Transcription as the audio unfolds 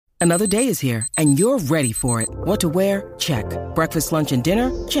Another day is here, and you're ready for it. What to wear? Check. Breakfast, lunch, and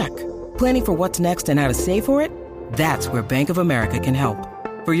dinner? Check. Planning for what's next and how to save for it? That's where Bank of America can help.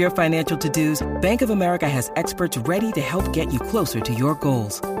 For your financial to-dos, Bank of America has experts ready to help get you closer to your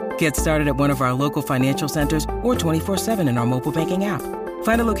goals. Get started at one of our local financial centers or 24/7 in our mobile banking app.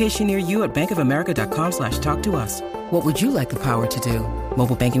 Find a location near you at bankofamerica.com/talktous. What would you like the power to do?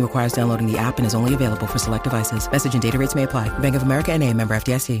 Mobile banking requires downloading the app and is only available for select devices. Message and data rates may apply. Bank of America N.A., member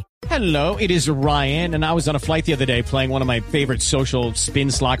FDIC. Hello, it is Ryan, and I was on a flight the other day playing one of my favorite social spin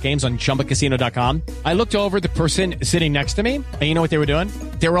slot games on ChumbaCasino.com. I looked over at the person sitting next to me, and you know what they were doing?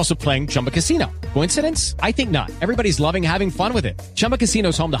 They were also playing Chumba Casino. Coincidence? I think not. Everybody's loving having fun with it. Chumba Casino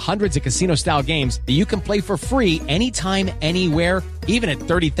is home to hundreds of casino-style games that you can play for free anytime, anywhere, even at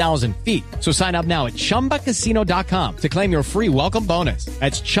 30,000 feet. So sign up now at ChumbaCasino.com to claim your free welcome bonus.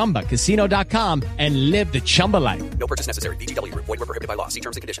 That's ChumbaCasino.com and live the Chumba life. No purchase necessary. VGW. Void where prohibited by law. See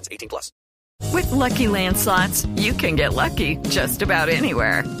terms and conditions. 18+. With Lucky Land Slots, you can get lucky just about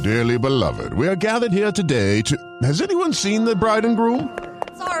anywhere. Dearly beloved, we are gathered here today to... Has anyone seen the bride and groom?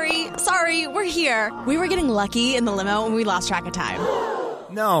 Sorry, we're here. We were getting lucky in the limo and we lost track of time.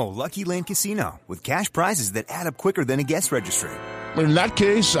 No, Lucky Land Casino, with cash prizes that add up quicker than a guest registry. In that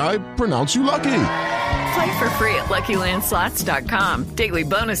case, I pronounce you lucky. Play for free at LuckyLandSlots.com. Daily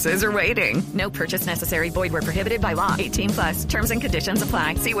bonuses are waiting. No purchase necessary. Void where prohibited by law. 18+. Terms and conditions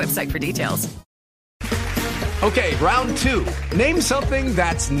apply. See website for details. Okay, round two. Name something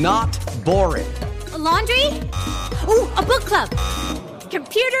that's not boring. A laundry? Ooh, a book club.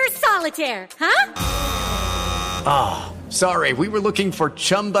 Computer solitaire, huh? Ah, sorry, we were looking for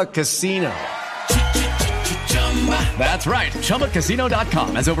Chumba Casino. That's right,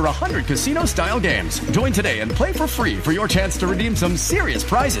 ChumbaCasino.com has over 100 casino-style games. Join today and play for free for your chance to redeem some serious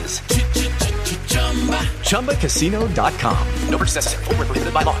prizes. ChumbaCasino.com. No purchase necessary. Void where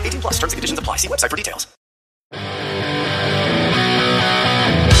prohibited by law. 18+. Terms and conditions apply. See website for details.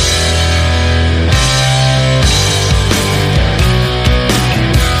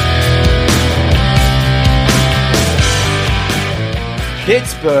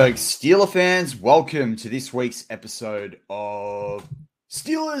 Pittsburgh Steelers fans, welcome to this week's episode of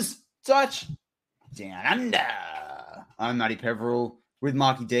Steelers Touchdown Under. I'm Matty Peverill with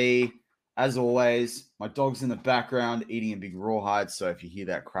Marky D. As always, my dog's in the background eating a big rawhide, so if you hear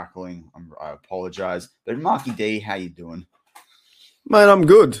that crackling, I apologize. But Marky D, how you doing? Mate, I'm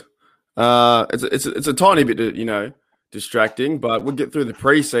good. It's a tiny bit, distracting, but we'll get through the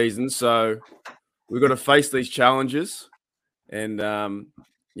preseason, so we've got to face these challenges. And I'm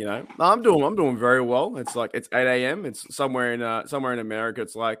doing very well. It's 8 a.m. It's somewhere in America.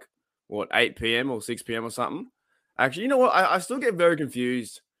 It's 8 p.m. or 6 p.m. or something. Actually, you know what? I still get very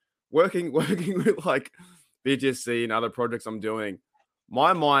confused working with BTSC and other projects I'm doing.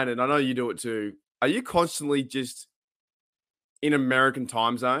 My mind, and I know you do it too. Are you constantly just in American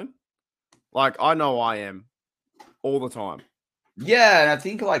time zone? I know I am all the time. Yeah, and I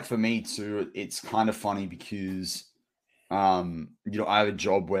think for me too, it's kind of funny because I have a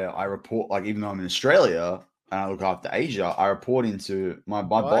job where I report, even though I'm in Australia and I look after Asia, I report into my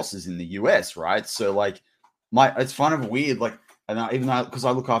bosses in the US, right? So it's kind of weird, because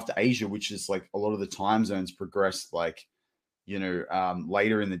I look after Asia, which is a lot of the time zones progressed, later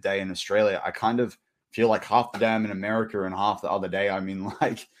in the day in Australia. I kind of feel like half the day I'm in America and half the other day I'm in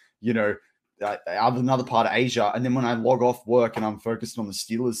another part of Asia. And then when I log off work and I'm focused on the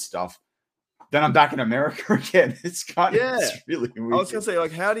Steelers stuff, then I'm back in America again. It's it's really weird. I was going to say,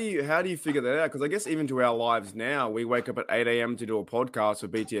 how do you figure that out? Because I guess even to our lives now, we wake up at 8 a.m. to do a podcast for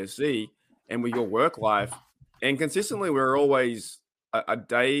BTSC and with your work life. And consistently, we're always a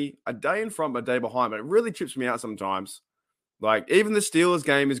day in front, but a day behind. But it really trips me out sometimes. Even the Steelers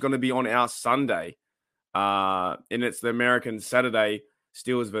game is going to be on our Sunday. And it's the American Saturday,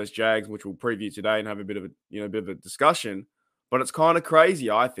 Steelers versus Jags, which we'll preview today and have a bit of a discussion. But it's kind of crazy,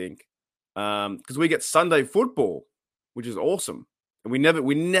 I think. Because we get Sunday football, which is awesome, and we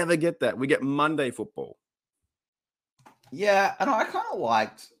never get that. We get Monday football. Yeah, and I kind of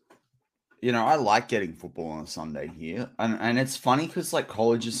liked, I like getting football on a Sunday here, and it's funny because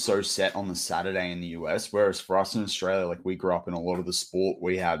college is so set on the Saturday in the US, whereas for us in Australia, we grew up in a lot of the sport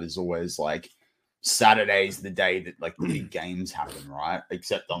we have is always Saturday's the day that the big games happen, right?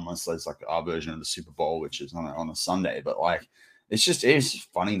 Except unless there's our version of the Super Bowl, which is on a Sunday, but it's just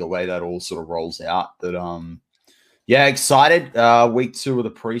funny the way that all sort of rolls out. But excited. Week 2 of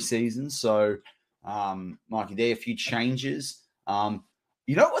the preseason. So, Marky D, a few changes.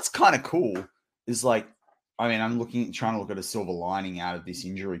 What's kind of cool is I'm trying to look at a silver lining out of this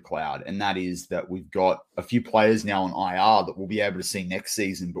injury cloud, and that is that we've got a few players now on IR that we'll be able to see next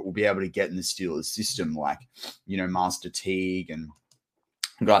season, but we'll be able to get in the Steelers system, like, Master Teague and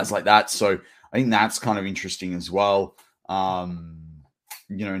guys like that. So I think that's kind of interesting as well,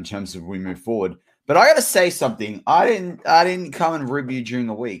 in terms of we move forward. But I got to say something. I didn't come and rib you during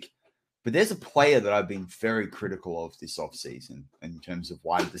the week, but there's a player that I've been very critical of this offseason in terms of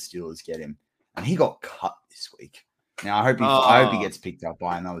why did the Steelers get him. And he got cut this week. Now, I hope he gets picked up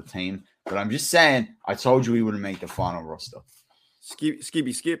by another team. But I'm just saying, I told you he wouldn't make the final roster.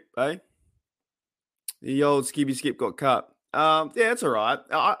 Skibby Skip, eh? The old Skibby Skip got cut. Yeah, it's all right.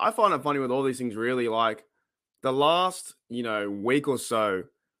 I find it funny with all these things, really. Like, the last, week or so,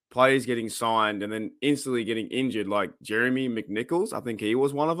 players getting signed and then instantly getting injured, like Jeremy McNichols. I think he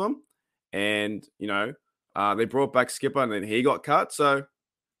was one of them. And, they brought back Skipper and then he got cut. So,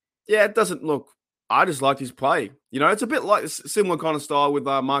 yeah, it doesn't look. I just liked his play. It's a bit like a similar kind of style with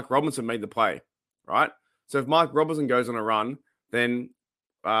Mark Robinson made the play, right? So if Mark Robinson goes on a run, then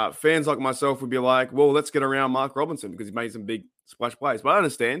fans like myself would be like, well, let's get around Mark Robinson because he made some big splash plays. But I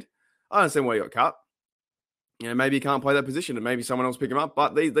understand why he got cut. Maybe he can't play that position and maybe someone else pick him up.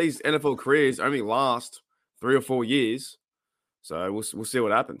 But these NFL careers only last 3 or 4 years. So we'll see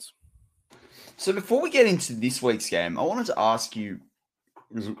what happens. So before we get into this week's game, I wanted to ask you,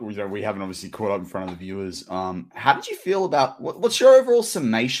 we haven't obviously caught up in front of the viewers. How did you feel about what's your overall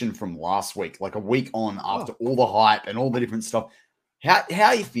summation from last week? Like a week on after all the hype and all the different stuff. How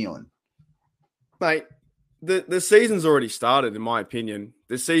are you feeling? Mate, the season's already started, in my opinion.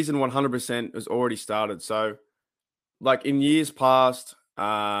 The season 100% has already started. So, like in years past,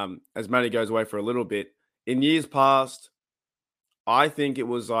 as Matty goes away for a little bit, in years past, I think it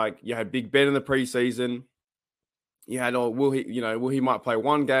was like you had Big Ben in the preseason. You had, will he might play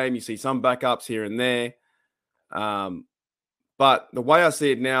one game. You see some backups here and there. But the way I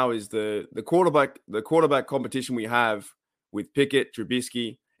see it now is the quarterback competition we have with Pickett,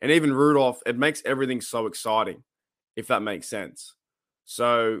 Trubisky, and even Rudolph, it makes everything so exciting, if that makes sense.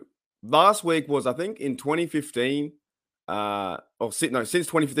 So last week was, I think, in 2015, since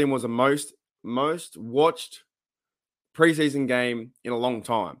 2015 was the most watched preseason game in a long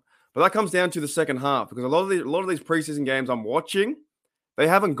time. But that comes down to the second half because a lot of these preseason games I'm watching, they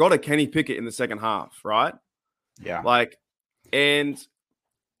haven't got a Kenny Pickett in the second half, right? Yeah.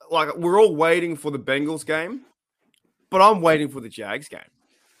 We're all waiting for the Bengals game, but I'm waiting for the Jags game,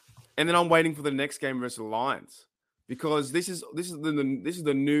 and then I'm waiting for the next game versus the Lions because this is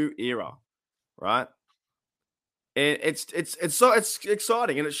the new era, right? And it's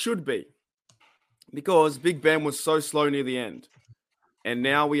exciting, and it should be because Big Ben was so slow near the end. And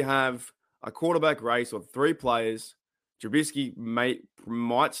now we have a quarterback race of 3 players. Trubisky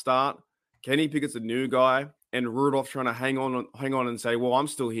might start. Kenny Pickett's a new guy. And Rudolph trying to hang on and say, well, I'm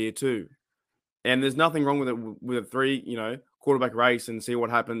still here too. And there's nothing wrong with it with a 3, quarterback race and see what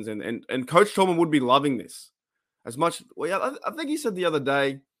happens. And Coach Tolman would be loving this as much. Well, yeah, I think he said the other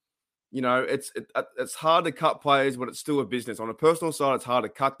day, it's hard to cut players, but it's still a business. On a personal side, it's hard to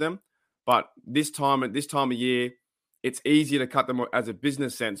cut them. But this time of year, it's easier to cut them as a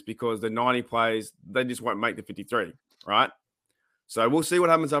business sense because the 90 players, they just won't make the 53, right? So we'll see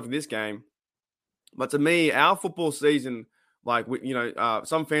what happens after this game. But to me, our football season,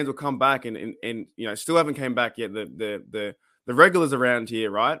 some fans will come back and still haven't came back yet. The regulars around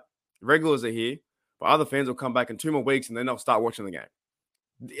here, right? The regulars are here, but other fans will come back in 2 more weeks and then they'll start watching the game.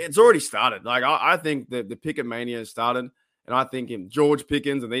 It's already started. I think the Pickett mania has started, and I think George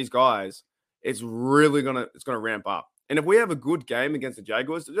Pickens and these guys, it's really gonna ramp up. And if we have a good game against the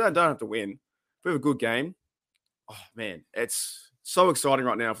Jaguars, they don't have to win. If we have a good game, oh man, it's so exciting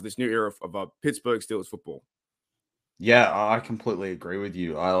right now for this new era of Pittsburgh Steelers football. Yeah, I completely agree with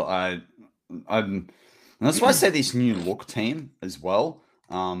you. And that's why I say this new look team as well.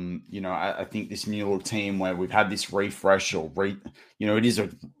 I think this new look team where we've had this refresh it is a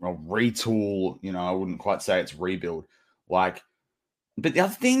retool. I wouldn't quite say it's rebuild. But the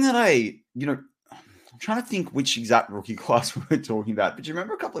other thing that I'm trying to think which exact rookie class we were talking about. But you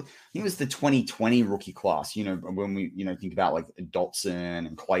remember I think it was the 2020 rookie class, when we, think about like Dotson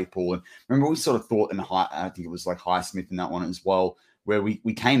and Claypool. And remember we sort of thought I think it was like Highsmith in that one as well, where we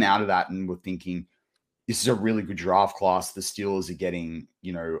came out of that and we're thinking, this is a really good draft class. The Steelers are getting,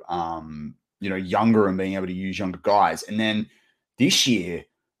 younger and being able to use younger guys. And then this year,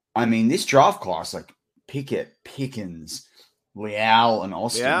 this draft class, like Pickett, Pickens, Leal, and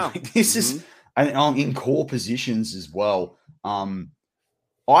Austin, this is in core positions as well. I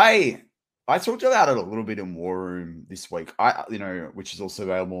I talked about it a little bit in War Room this week. Which is also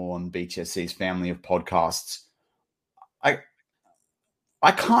available on BTSC's family of podcasts.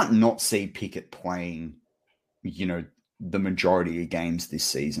 I can't not see Pickett playing, the majority of games this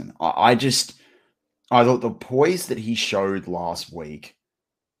season. I thought the poise that he showed last week,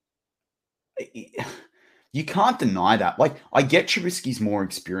 you can't deny that. Like, I get Trubisky's more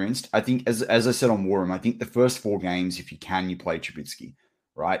experienced. I think, as I said on War Room, I think the first 4 games, if you can, you play Trubisky,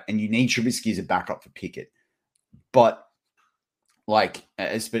 right? And you need Trubisky as a backup for Pickett. But,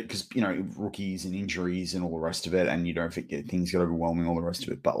 because, rookies and injuries and all the rest of it, and you don't think things get overwhelming, all the rest of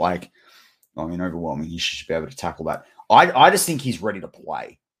it. But, overwhelming, he should be able to tackle that. I just think he's ready to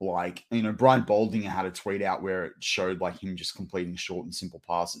play. Brian Baldinger had a tweet out where it showed, him just completing short and simple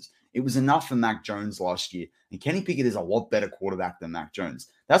passes. It was enough for Mac Jones last year. And Kenny Pickett is a lot better quarterback than Mac Jones.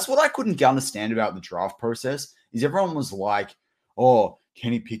 That's what I couldn't understand about the draft process, is everyone was like, oh,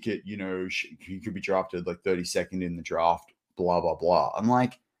 Kenny Pickett, he could be drafted 32nd in the draft, blah, blah, blah. I'm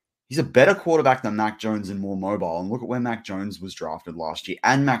like, he's a better quarterback than Mac Jones and more mobile. And look at where Mac Jones was drafted last year.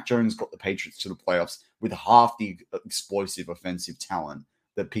 And Mac Jones got the Patriots to the playoffs with half the explosive offensive talent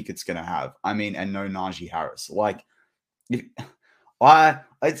that Pickett's going to have. I mean, and no Najee Harris.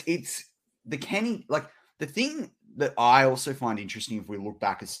 It's the Kenny, the thing that I also find interesting if we look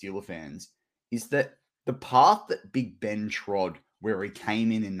back as Steeler fans is that the path that Big Ben trod, where he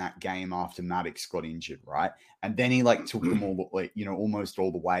came in that game after Maddox got injured, right? And then he took them all, almost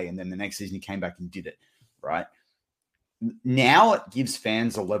all the way. And then the next season he came back and did it, right? Now it gives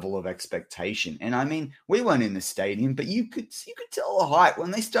fans a level of expectation. And I mean, we weren't in the stadium, but you could tell the hype when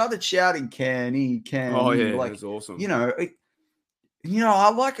they started shouting, Kenny. Oh yeah, that's awesome. I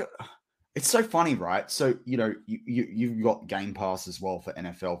like it. It's so funny, right? So, you've got Game Pass as well for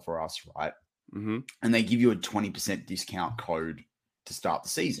NFL for us, right? Mm-hmm. And they give you a 20% discount code to start the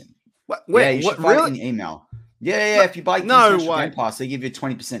season. You should find it in email. Yeah. If you buy Game Pass, they give you a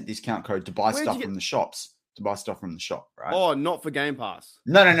 20% discount code to buy stuff from the shops. To buy stuff from the shop, right? Oh, not for Game Pass.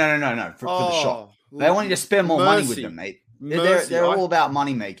 No. For the shop. They want you to spend more money with them, mate. They're all about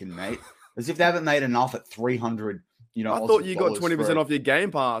money making, mate. As if they haven't made enough at 300. I thought you got 20% off your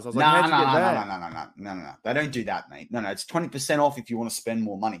Game Pass. I was like, how'd you get that? No. They don't do that, mate. No. It's 20% off if you want to spend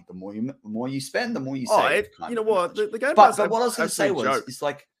more money. The more you spend, the more you save. You know what? The Game Pass. But what I was going to say was,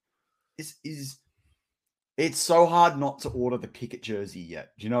 it's so hard not to order the Pickett jersey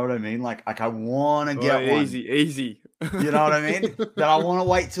yet. Do you know what I mean? I want to get one. Easy. You know what I mean? That I want to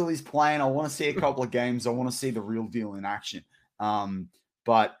wait till he's playing. I want to see a couple of games. I want to see the real deal in action.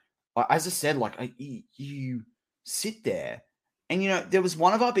 But as I said, you sit there and, there was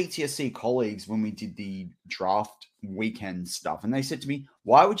one of our BTSC colleagues when we did the draft weekend stuff. And they said to me,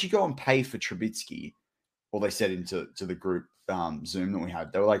 why would you go and pay for Trubisky? Well, they said into the group Zoom that we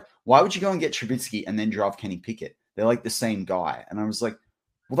had, they were like, why would you go and get Trubisky and then draft Kenny Pickett? They're the same guy. And I was like,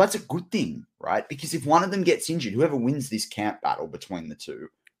 well, that's a good thing, right? Because if one of them gets injured, whoever wins this camp battle between the two,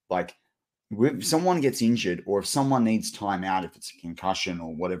 if someone gets injured or if someone needs time out, if it's a concussion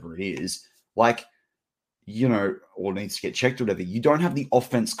or whatever it is, or needs to get checked or whatever, you don't have the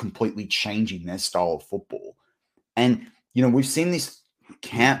offense completely changing their style of football. And, we've seen this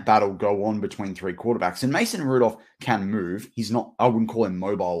camp battle go on between 3 quarterbacks, and Mason Rudolph can move. He's not, I wouldn't call him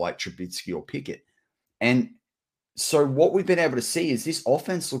mobile like Trubisky or Pickett. And so what we've been able to see is this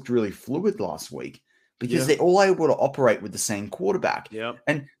offense looked really fluid last week because they're all able to operate with the same quarterback. Yeah.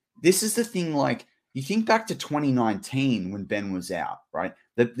 And this is the thing, you think back to 2019 when Ben was out, right?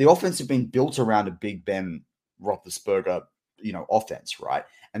 The offense had been built around a Big Ben Roethlisberger, offense, right?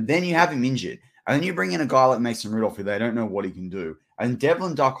 And then you have him injured. And then you bring in a guy like Mason Rudolph who they don't know what he can do. And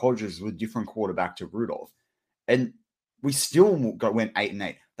Devlin Duck Hodges was a different quarterback to Rudolph. And we still went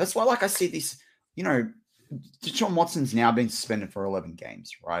 8-8. That's why, I see this, Deshaun Watson's now been suspended for 11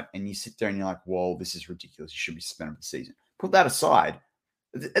 games, right? And you sit there and you're like, whoa, this is ridiculous. He should be suspended for the season. Put that aside.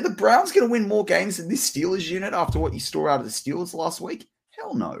 Are the Browns going to win more games than this Steelers unit after what you saw out of the Steelers last week?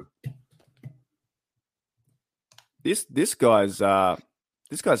 Hell no. This guy's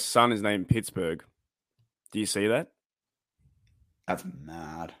son is named Pittsburgh. Do you see that? That's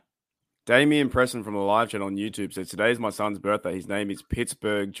mad. Damian Preston from the live chat on YouTube said, today's my son's birthday. His name is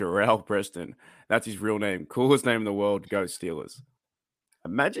Pittsburgh Jarrell Preston. That's his real name. Coolest name in the world. Go Steelers.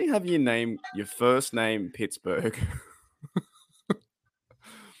 Imagine having your first name Pittsburgh.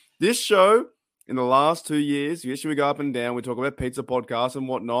 This show, in the last 2 years, yes, we go up and down. We talk about pizza podcasts and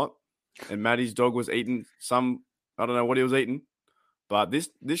whatnot. And Maddie's dog was eating I don't know what he was eating. But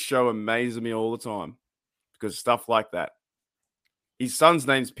this show amazes me all the time because stuff like that. His son's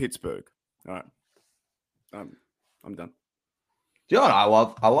name's Pittsburgh. All right. I'm done. Do you know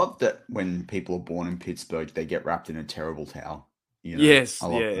what I love that when people are born in Pittsburgh, they get wrapped in a terrible towel. You know? Yes, I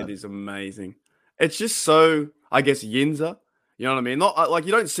love yeah, that. it is amazing. It's just so, I guess, Yinzer. You know what I mean? Not like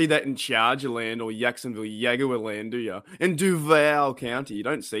you don't see that in Charger land or Jacksonville, Jaguar land, do you? In Duval County, you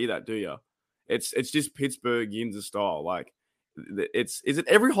don't see that, do you? It's just Pittsburgh Yinzer style. Like, is it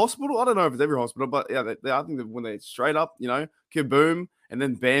every hospital? I don't know if it's every hospital, but yeah, I think that when they straight up, you know, kaboom, and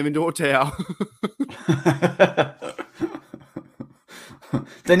then bam into a towel.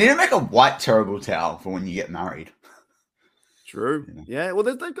 They need to make a white terrible towel for when you get married. True. Yeah. Well,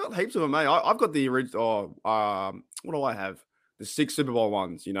 they've got heaps of them, mate. I've got the original. What do I have? The 6 Super Bowl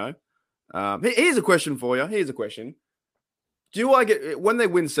ones. You know. Here's a question for you. Here's a question. Do I get when they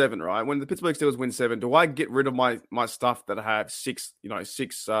win 7, right? When the Pittsburgh Steelers win 7, do I get rid of my stuff that I have 6? You know,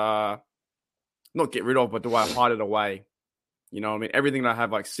 6. Not get rid of, but do I hide it away? You know what I mean? Everything that I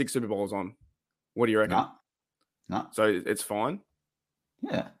have like 6 Super Bowls on. What do you reckon? No. So it's fine.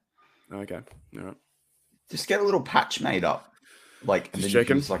 Yeah. Okay. All right. Just get a little patch made up, like and then you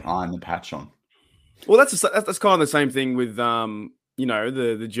can just like iron the patch on. Well, that's kind of the same thing with you know,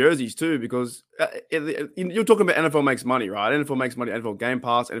 the jerseys too, because you're talking about NFL makes money, right? NFL makes money, NFL Game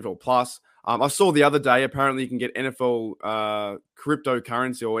Pass, NFL Plus. I saw the other day, apparently you can get NFL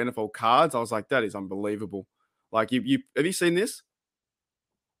cryptocurrency or NFL cards. I was like, that is unbelievable. Like, you have you seen this?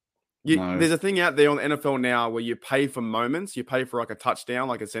 No. There's a thing out there on the NFL now where you pay for moments. You pay for like a touchdown,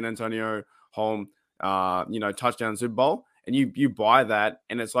 like a San Antonio home, you know, touchdown Super Bowl. And you buy that,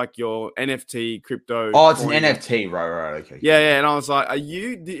 and it's like your NFT crypto. Oh, it's an NFT, right? Okay. Yeah. And I was like,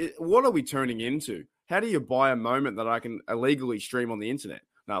 what are we turning into? How do you buy a moment that I can illegally stream on the internet?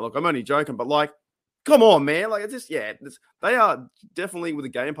 Now, look, I'm only joking, but like, come on, man. Like, it's just, they are definitely with the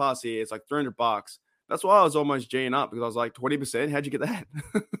Game Pass here. It's like $300. That's why I was almost G'ing up, because I was like, 20%. How'd you get that?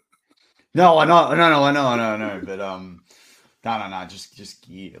 No, I know. But, No, just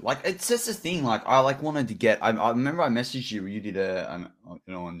gear. Like, it's just a thing. Like, I wanted to get. I remember I messaged you. You did you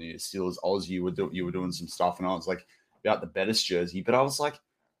know, on the Steelers Oz. You were doing some stuff, and I was like about the Bettis jersey. But I was like,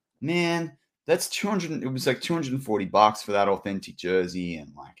 man, that's 200. It was like $240 for that authentic jersey,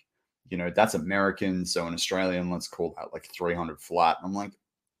 and like, you know, that's American. So in Australian, let's call that like 300 flat. I'm like,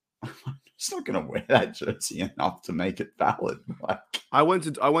 I'm just not gonna wear that jersey enough to make it valid. Like, I went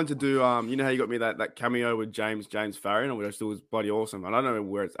to do you know how you got me that cameo with James Farrion, which still was bloody awesome. And I don't know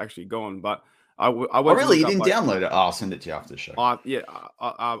where it's actually gone, but I went. Oh, really? You didn't download it? Oh, I'll send it to you after the show.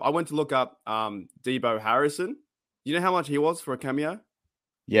 I went to look up Debo Harrison. You know how much he was for a cameo?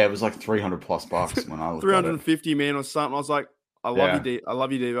 Yeah, it was like $300+ when I looked 350 man or something. I was like, I love you,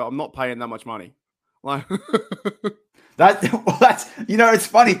 Debo. I'm not paying that much money. Like. That's you know, it's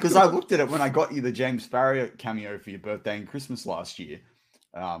funny because I looked at it when I got you the James Farrier cameo for your birthday and Christmas last year.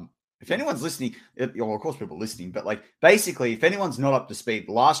 If anyone's listening, well, of course people are listening, but like basically, if anyone's not up to speed,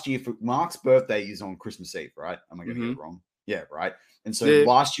 last year for Mark's birthday is on Christmas Eve, right? Am I going to get it wrong? Yeah, right. And so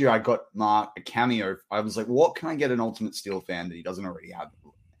last year I got Mark a cameo. I was like, what can I get an Ultimate Steel fan that he doesn't already have?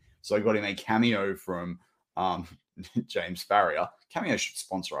 So I got him a cameo from James Farrier. Cameo should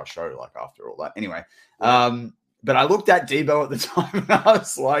sponsor our show, like after all that. Anyway, but I looked at Debo at the time and I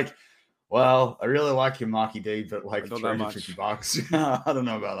was like, well, I really like him, Marky D, but like $350. I don't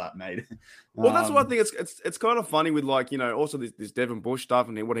know about that, mate. Well, that's what I think. It's kind of funny with, like, you know, also this Devin Bush stuff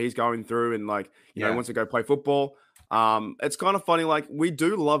and what he's going through, and like, you know, he wants to go play football. It's kind of funny. Like, we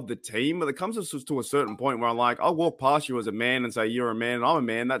do love the team, but it comes to a certain point where I'm like, I'll walk past you as a man and say you're a man and I'm a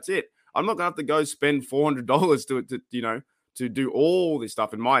man. That's it. I'm not gonna have to go spend $400 to you know, to do all this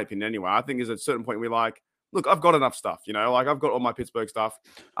stuff. In my opinion, anyway, I think there's a certain point where like, look, I've got enough stuff, you know, like I've got all my Pittsburgh stuff.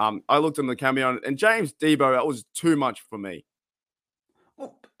 I looked in the cameo and James Debo, that was too much for me.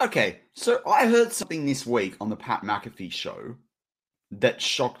 Well, okay, so I heard something this week on the Pat McAfee show that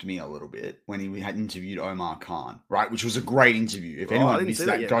shocked me a little bit when he had interviewed Omar Khan, right? Which was a great interview. If anyone missed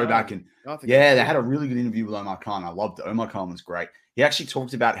that, go back and they had a really good interview with Omar Khan. I loved it. Omar Khan was great. He actually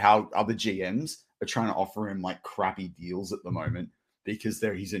talked about how other GMs are trying to offer him like crappy deals at the moment because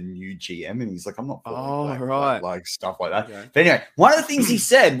he's a new GM, and he's like, I'm not like stuff like that. Okay. But anyway, one of the things he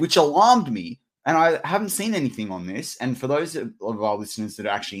said, which alarmed me, and I haven't seen anything on this, and for those of our listeners that are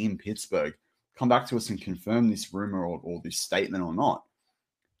actually in Pittsburgh, come back to us and confirm this rumor or this statement or not.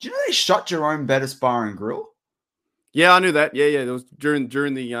 Do you know they shut Jerome Bettis Bar and Grill? Yeah, I knew that. Yeah. It was during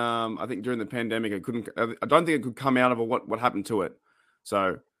the I think during the pandemic. It couldn't. I don't think it could come out of what happened to it.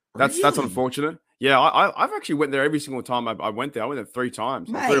 So that's unfortunate. Yeah, I've actually went there every single time I went there. I went there 3 times.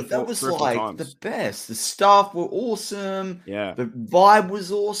 Mate, that was like the best. The staff were awesome. Yeah. The vibe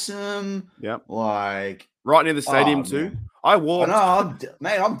was awesome. Yeah. Like, right near the stadium Oh, too. man. I I walked. know,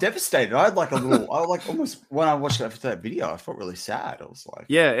 I'm devastated. I had like a little, I like almost when I watched that video, I felt really sad. I was like,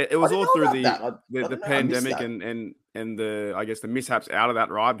 Yeah, it was I didn't all know through about that. the I don't know, I missed pandemic that. and the I guess the mishaps out of that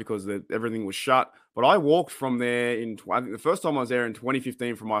ride because everything was shut. But I walked from there I think the first time I was there in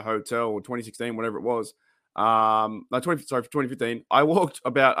 2015 from my hotel or 2016, whatever it was. No, 2015. I walked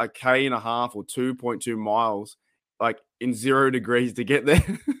about a K and a half or 2.2 miles, like in 0 degrees to get there.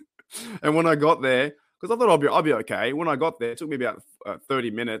 And when I got there, because I thought I'll be okay. When I got there, it took me about 30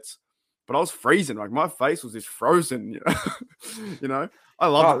 minutes, but I was freezing. Like my face was just frozen. You know. I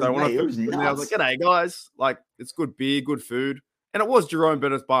loved it though. When It was I was like, nuts. "G'day guys!" Like it's good beer, good food, and it was Jerome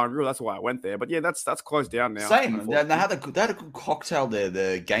Bettis Bar and Grill. That's why I went there. But yeah, that's closed down now. Same. They had a good cocktail there.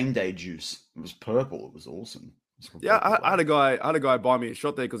 The game day juice. It was purple. It was awesome. It was Yeah, purple I had a guy buy me a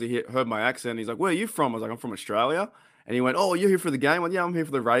shot there because he heard my accent. He's like, "Where are you from?" I was like, "I'm from Australia." And he went, "Oh, you're here for the game?" I went, "Yeah, I'm here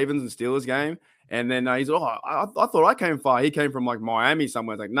for the Ravens and Steelers game." And then he's like, "Oh, I thought I came far. He came from like Miami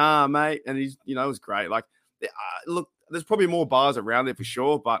somewhere." I was like, "Nah, mate." And he's, it was great. Like, look, there's probably more bars around there for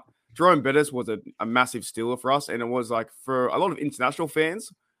sure, but Jerome Bettis was a massive Steeler for us, and it was like for a lot of international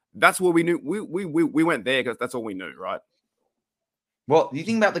fans, that's what we knew. We went there because that's all we knew, right? Well, you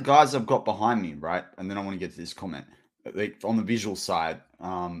think about the guys I've got behind me, right? And then I want to get to this comment. On the visual side,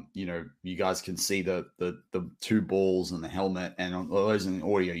 you guys can see the two balls and the helmet, and on those in the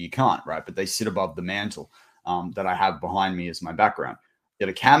audio you can't, right? But they sit above the mantle that I have behind me as my background. You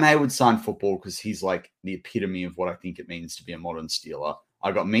got a Cam Hayward signed football because he's like the epitome of what I think it means to be a modern Steeler.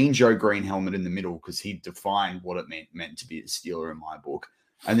 I got Mean Joe Green helmet in the middle because he defined what it meant to be a Steeler in my book.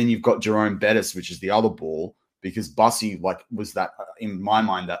 And then you've got Jerome Bettis, which is the other ball, because Bussy was that, in my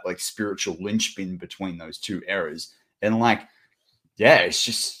mind, that like spiritual linchpin between those two eras. And like, yeah, it's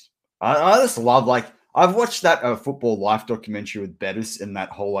just, I just love, like, I've watched that Football Life documentary with Bettis and that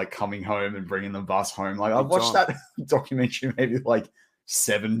whole like coming home and bringing the bus home. Like I've watched that documentary maybe like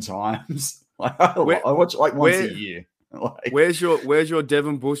 7 times. Like I watch it like once a year. Like, where's your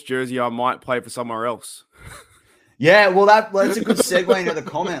Devin Bush jersey? I might play for somewhere else. Yeah, well, that's a good segue into the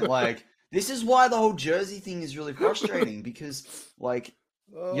comment. Like, this is why the whole jersey thing is really frustrating because, like,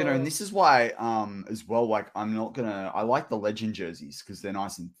 and this is why, as well, like, I like the legend jerseys because they're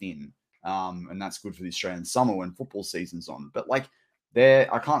nice and thin, and that's good for the Australian summer when football season's on. But, like,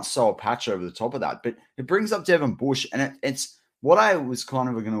 I can't sew a patch over the top of that. But it brings up Devin Bush, and it's what I was kind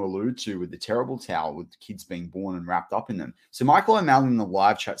of going to allude to with the terrible towel with kids being born and wrapped up in them. So Michael O'Malley in the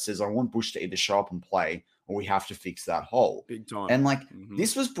live chat says, I want Bush to either show up and play or we have to fix that hole. Big time. And like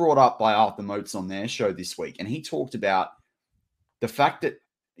this was brought up by Arthur Motes on their show this week. And he talked about the fact that,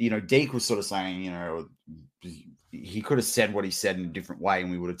 Deke was sort of saying, he could have said what he said in a different way and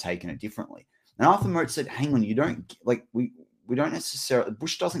we would have taken it differently. And Arthur Motes said, hang on, you don't like, we don't necessarily,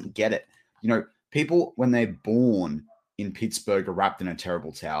 Bush doesn't get it. People, when they're born in Pittsburgh are wrapped in a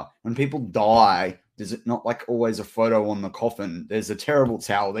terrible towel. When people die, there's not like always a photo on the coffin. There's a terrible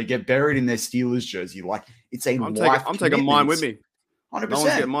towel. They get buried in their Steelers jersey. Like it's a I'm taking mine with me. 100%. No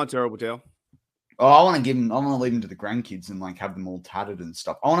one's getting my terrible towel. Oh, I want to leave them to the grandkids and like have them all tattered and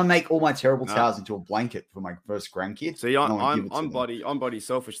stuff. I want to make all my terrible towels into a blanket for my first grandkid. See, I'm body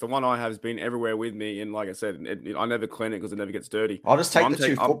selfish. The one I have has been everywhere with me, and like I said, I never clean it because it never gets dirty. I'll just take the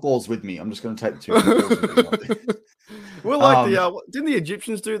two footballs with me. I'm just going to take the 2 footballs with me. Well, like didn't the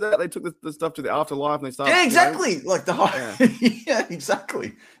Egyptians do that? They took the stuff to the afterlife and they started. Yeah, exactly. Like yeah,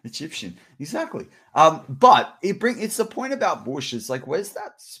 exactly. Egyptian, exactly. But it's the point about Bush. It's like, where's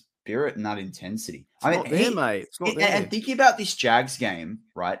that spirit and that intensity? Mate. It's not there. And thinking about this Jags game,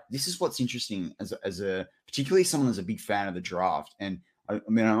 right? This is what's interesting as a particularly someone who's a big fan of the draft. And I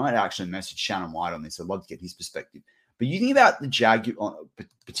might actually message Shannon White on this. I'd love to get his perspective. But you think about the Jaguars,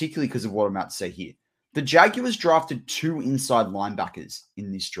 particularly because of what I'm about to say here. The Jaguars drafted 2 inside linebackers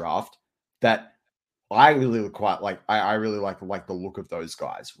in this draft that I really quite like. I really like the look of those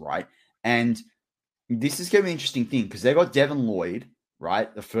guys, right? And this is going to be an interesting thing because they got Devin Lloyd, right?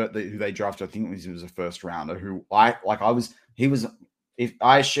 Who they drafted, I think it was a first rounder. Who I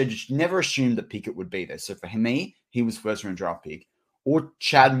should never assumed that Pickett would be there. So for me, he was first round draft pick, or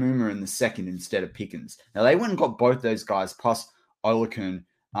Chad Moomer in the second instead of Pickens. Now they went and got both those guys plus Olakun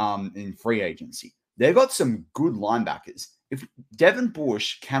in free agency. They've got some good linebackers. If Devin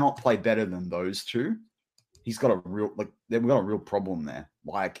Bush cannot play better than those two, they've got a real problem there.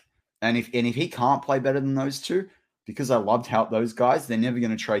 And if he can't play better than those two, because I loved those guys, they're never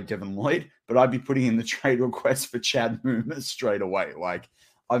going to trade Devin Lloyd, but I'd be putting in the trade request for Chad Moomer straight away.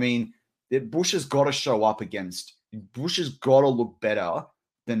 Bush has got to show up Bush has got to look better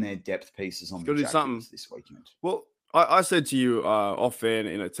than their depth pieces on the Jaguars this weekend. Well, I said to you off air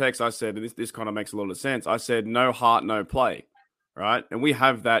in a text, I said, and this kind of makes a lot of sense. I said, no heart, no play, right? And we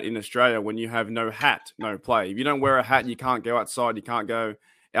have that in Australia when you have no hat, no play. If you don't wear a hat, you can't go outside. You can't go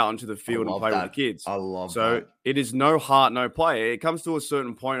out into the field and play with the kids. I love so that. It is no heart, no play. It comes to a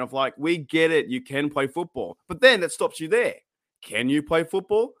certain point of like, we get it. You can play football. But then that stops you there. Can you play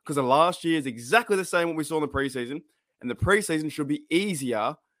football? Because the last year is exactly the same what we saw in the preseason. And the preseason should be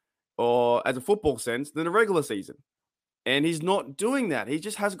easier or as a football sense than a regular season. And he's not doing that. He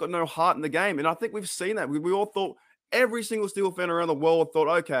just hasn't got no heart in the game. And I think we've seen that. We all thought, every single Steel fan around the world thought,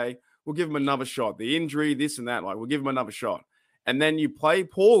 okay, we'll give him another shot. The injury, this and that, like we'll give him another shot. And then you play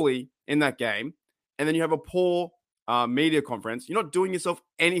poorly in that game. And then you have a poor media conference. You're not doing yourself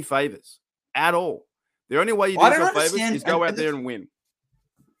any favors at all. The only way you do yourself favors is go out there and win.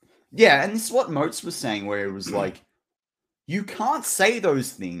 Yeah, and this is what Moats was saying, where it was like, you can't say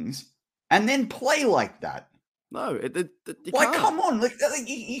those things and then play like that. No, you like, can't. Come on,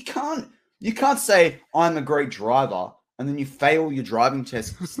 you can't say I'm a great driver and then you fail your driving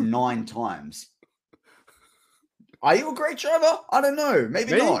test 9 times. Are you a great driver? I don't know,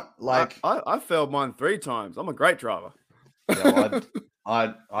 maybe not. Like, I failed mine 3 times. I'm a great driver. Yeah,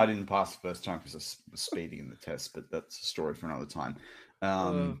 well, I didn't pass the first time because I was speeding in the test, but that's a story for another time.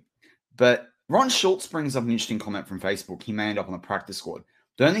 But Ron Schultz brings up an interesting comment from Facebook. He may end up on the practice squad.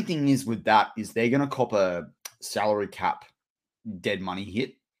 The only thing is with that is they're going to cop a salary cap dead money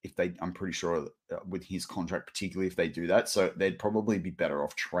hit if they, I'm pretty sure with his contract, particularly if they do that. So they'd probably be better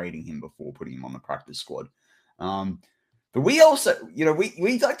off trading him before putting him on the practice squad. But we also,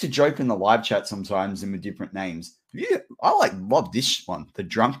 we like to joke in the live chat sometimes and with different names. Yeah, I love this one, the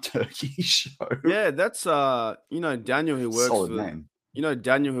Drunk Turkey Show. Yeah, that's Daniel who works solid for name.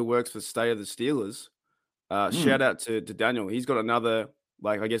 Daniel who works for State of the Steelers. Shout out to Daniel. He's got another,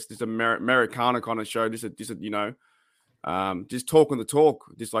 I guess this Americana kind of show, just talking the talk,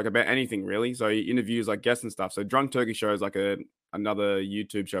 just like about anything really. So he interviews like guests and stuff. So Drunk Turkey Show is like another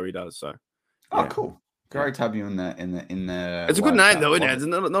YouTube show he does. So yeah. Cool. Great to have you in the. It's a good name though, isn't it? It's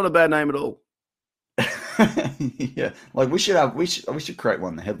not a bad name at all. Yeah, we should create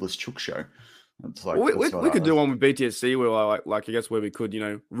one, the Headless Chook Show. It's like, we could do one with BTSC where I guess where we could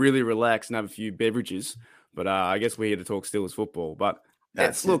really relax and have a few beverages. But I guess we're here to talk Steelers football. But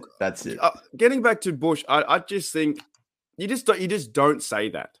that's it. Getting back to Bush, I just think you just don't say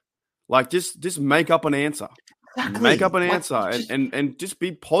that. Like just make up an answer. Exactly. Make up an answer and just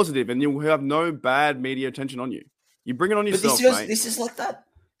be positive, and you'll have no bad media attention on you. You bring it on yourself, mate. This is like that.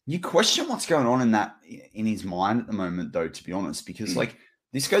 You question what's going on in his mind at the moment, though, to be honest, because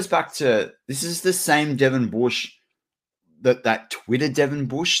this goes back to, this is the same Devin Bush, that Twitter Devin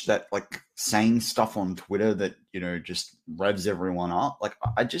Bush, that saying stuff on Twitter that, just revs everyone up.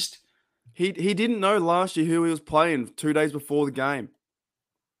 He didn't know last year who he was playing 2 days before the game.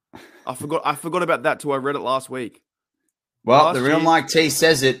 I forgot about that till I read it last week. Well, the real Mike T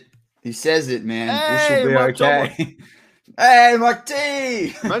says it. He says it, man. Hey, Bush will be Mike okay. Hey, Mike T.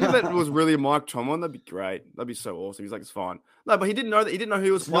 Imagine if that was really Mike Tomlin. That'd be great. That'd be so awesome. He's like, it's fine. No, but he didn't know that. He didn't know who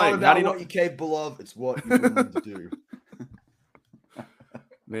he was playing. It's not about what you're capable of. It's what you're willing to do.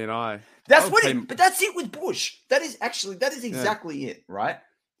 Man, but that's it with Bush. That is exactly it, right?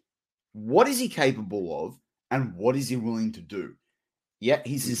 What is he capable of, and what is he willing to do? Yeah,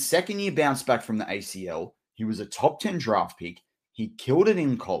 he's his second year bounce back from the ACL. He was a top 10 draft pick. He killed it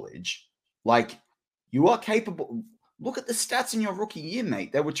in college. You are capable. Look at the stats in your rookie year,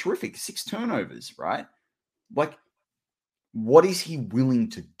 mate. They were terrific. 6 turnovers, right? What is he willing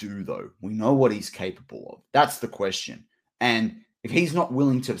to do, though? We know what he's capable of. That's the question. And if he's not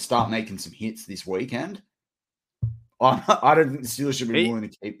willing to start making some hits this weekend, I don't think the Steelers should be willing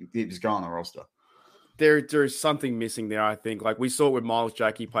to keep his guy on the roster. There is something missing there, I think. We saw it with Miles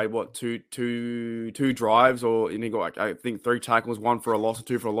Jack. He played, two drives, and he got, I think, 3 tackles, 1 for a loss or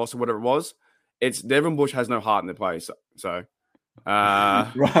 2 for a loss or whatever it was. It's Devin Bush has no heart in the play. So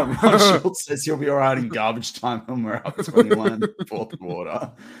Ron Schultz says he'll be all right in garbage time when we're up 21 in the fourth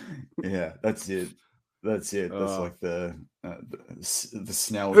quarter. Yeah, that's it. That's it. That's the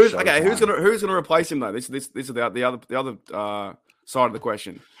Snell. Who's gonna replace him though? This is the other side of the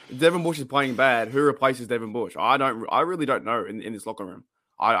question. If Devin Bush is playing bad, who replaces Devin Bush? I really don't know in this locker room.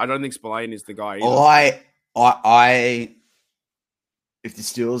 I don't think Spillane is the guy either. If the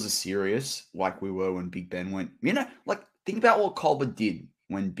Steelers are serious, like we were when Big Ben went, think about what Colbert did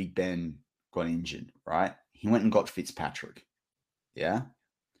when Big Ben got injured, right? He went and got Fitzpatrick. Yeah.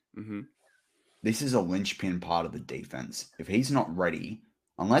 Mm-hmm. This is a linchpin part of the defense. If he's not ready,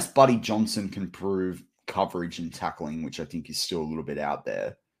 unless Buddy Johnson can prove coverage and tackling, which I think is still a little bit out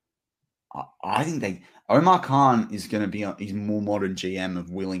there, I think Omar Khan is going to be he's more modern GM of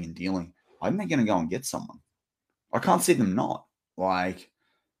willing and dealing. I think they're going to go and get someone. I can't see them not. Like,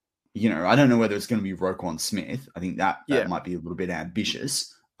 I don't know whether it's going to be Roquan Smith. I think that might be a little bit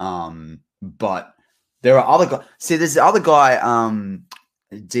ambitious. But there are other guys. See, there's the other guy,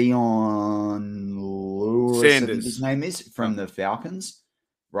 Dion Lewis, Sanders. I think his name is, from the Falcons,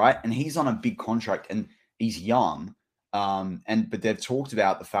 right? And he's on a big contract and he's young. But they've talked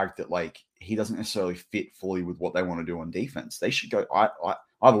about the fact that like he doesn't necessarily fit fully with what they want to do on defense. They should go. I've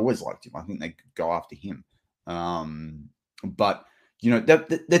always liked him. I think they could go after him. But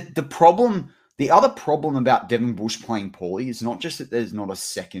the problem, the other problem about Devin Bush playing poorly is not just that there's not a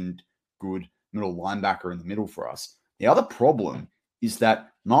second good middle linebacker in the middle for us. The other problem is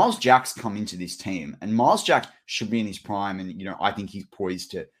that Miles Jack's come into this team, and Miles Jack should be in his prime, and I think he's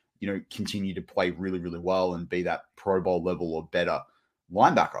poised to continue to play really, really well and be that Pro Bowl level or better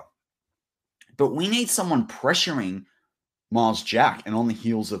linebacker. But we need someone pressuring Miles Jack and on the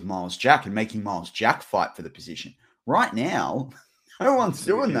heels of Miles Jack and making Miles Jack fight for the position. Right now, no one's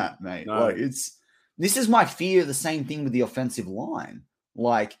doing that, mate. No. Like this is my fear. The same thing with the offensive line.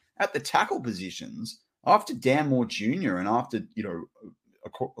 Like at the tackle positions, after Dan Moore Jr. and after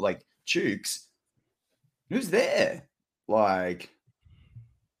like Chooks, who's there? Like,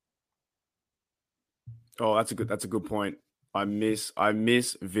 oh, that's a good point. I miss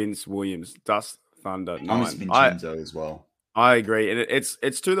Vince Williams, Dust Thunder 9. I miss Vincenzo as well. I agree, and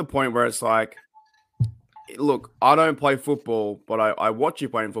it's to the point where it's like, look, I don't play football, but I watch you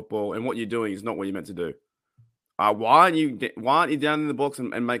playing football, and what you're doing is not what you're meant to do. Why aren't you down in the box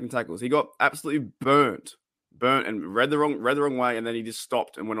and making tackles? He got absolutely burnt, and read the wrong way, and then he just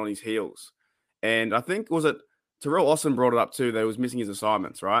stopped and went on his heels. And I think Terrell Austin brought it up too. That he was missing his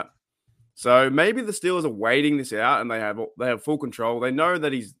assignments, right? So maybe the Steelers are waiting this out, and they have full control. They know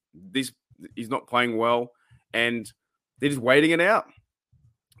that he's not playing well, and they're just waiting it out.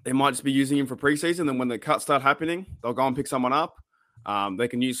 They might just be using him for preseason, and when the cuts start happening, they'll go and pick someone up. They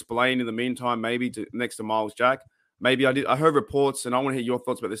can use Spillane in the meantime, maybe next to Miles Jack. Maybe I heard reports, and I want to hear your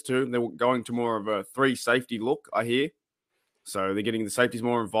thoughts about this too. They're going to more of a 3 safety look, I hear. So they're getting the safeties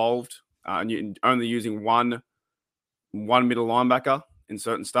more involved, and only using one middle linebacker in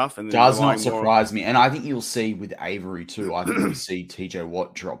certain stuff. And does not surprise me. And I think you'll see with Avery too. I think you'll see TJ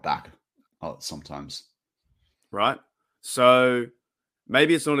Watt drop back sometimes. Right. So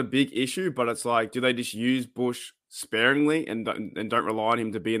maybe it's not a big issue, but it's like, do they just use Bush sparingly and don't rely on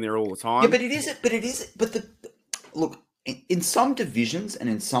him to be in there all the time? Yeah, but it is. But look, in some divisions and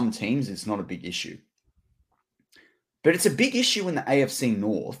in some teams, it's not a big issue. But it's a big issue in the AFC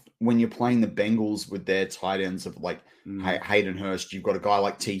North when you're playing the Bengals with their tight ends of like Hayden Hurst. You've got a guy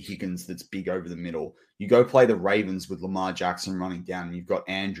like T. Higgins that's big over the middle. You go play the Ravens with Lamar Jackson running down, and you've got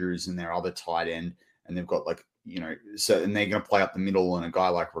Andrews and their other tight end, and they've got like, and they're going to play up the middle and a guy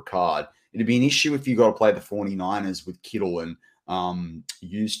like Ricard. It'd be an issue if you got to play the 49ers with Kittle and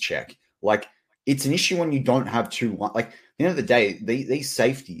Juszczyk. Like, it's an issue when you don't have two. Like, at the end of the day, these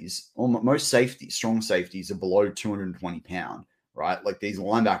safeties, most strong safeties are below 220 pounds, right? Like, these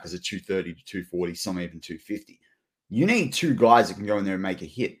linebackers are 230 to 240, some even 250. You need two guys that can go in there and make a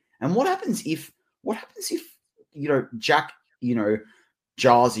hit. And what happens if Jack,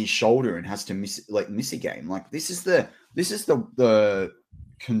 jars his shoulder and has to miss a game? Like, this is the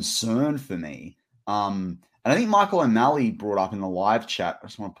concern for me. And I think Michael O'Malley brought up in the live chat. I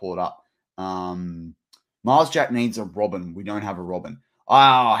just want to pull it up. Miles Jack needs a Robin. We don't have a Robin.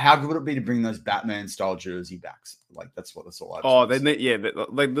 Oh, how good would it be to bring those Batman style jersey backs? Like, that's all I. Oh, they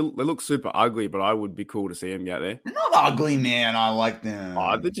look super ugly, but I would be cool to see them out there. They're not ugly, man. I like them.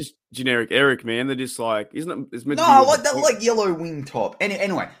 Oh, they're just generic Eric, man. They're just like, isn't it? It's meant to no, be like that, like yellow wing top.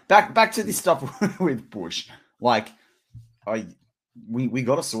 Anyway, back to this stuff with Bush. Like, we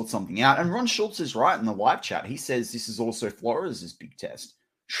got to sort something out. And Ron Schultz is right in the live chat. He says this is also Flores' big test.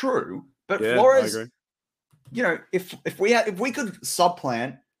 True, but yeah, Flores, I agree. If we could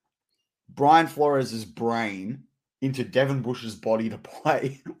supplant Brian Flores' brain into Devin Bush's body to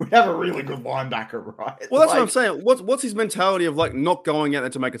play, we'd have a really good linebacker, right? Well, that's what I'm saying. What's his mentality of like not going out there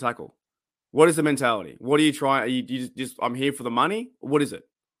to make a tackle? What is the mentality? What are you trying? Are you just I'm here for the money? What is it?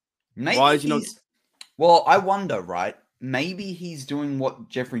 Maybe why is he not? Well, I wonder, right? Maybe he's doing what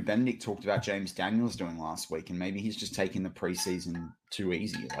Jeffrey Benedict talked about James Daniels doing last week, and maybe he's just taking the preseason too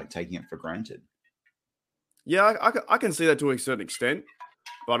easy, like taking it for granted. Yeah, I can see that to a certain extent,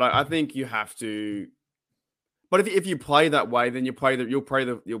 but I think you have to. But if you play that way, then you'll play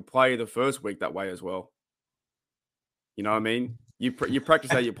the first week that way as well. You know what I mean? You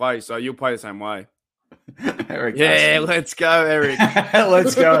practice how you play, so you'll play the same way. Eric. Yeah, let's go, Eric.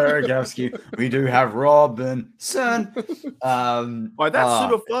 Let's go, Eric Gavsky. We do have Robinson. Wait, that's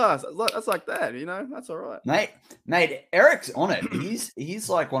super fast. That's like that, That's all right, mate. Eric's on it. He's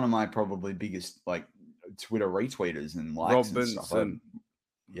like one of my probably biggest like Twitter retweeters and likes and stuff.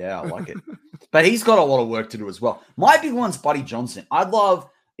 Yeah, I like it. But he's got a lot of work to do as well. My big one's Buddy Johnson. I'd love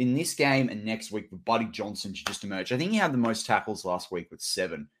in this game and next week for Buddy Johnson to just emerge. I think he had the most tackles last week with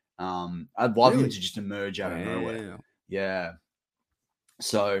 7. I'd love him to just emerge out of nowhere. Yeah.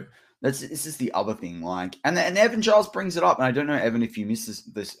 So this is the other thing. Like, and Evan Giles brings it up. And I don't know, Evan, if you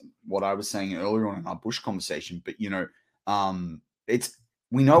missed this what I was saying earlier on in our Bush conversation, but we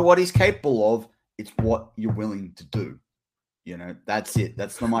know what he's capable of. It's what you're willing to do. That's it.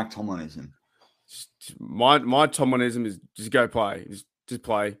 That's the Mike Tomlinism. My Tomlinism is just go play. Just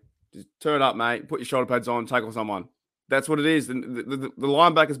play. Just turn up, mate. Put your shoulder pads on. Tackle someone. That's what it is. The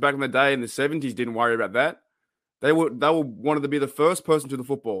linebackers back in the day in the 70s didn't worry about that. They wanted to be the first person to the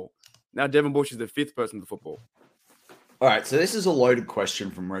football. Now Devin Bush is the 5th person to the football. All right, so this is a loaded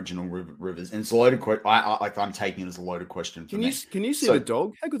question from Reginald Rivers, and it's a loaded question. I'm taking it as a loaded question. Can you see the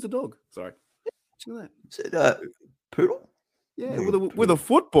dog? How good's the dog? Sorry, look at that. Is it poodle? Yeah, with a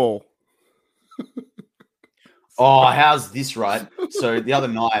football. Oh, how's this, right? So the other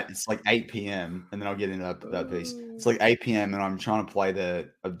night, it's like 8 p.m. and then I'll get into that piece. It's like 8 p.m. and I'm trying to play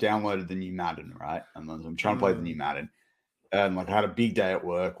I've downloaded the new Madden, right? And I'm trying to play the new Madden. And like I had a big day at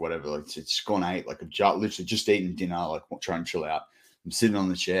work, whatever. Like it's gone 8. Like I've literally just eaten dinner, like trying to chill out. I'm sitting on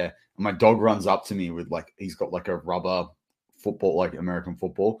the chair and my dog runs up to me with like, he's got like a rubber football, like American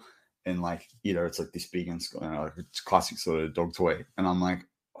football. And like, it's like this big and like it's classic sort of dog toy. And I'm like,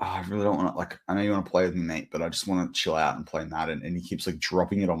 I really don't want to, like, I know you want to play with me, mate, but I just want to chill out and play Madden. And he keeps like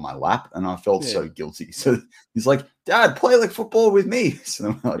dropping it on my lap. And I felt so guilty. So he's like, Dad, play like football with me.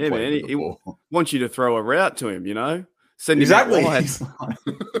 So then I man, he wants you to throw a route to him, Send exactly.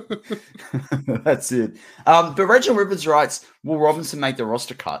 That's it. But Reginald Rivers writes, will Robinson make the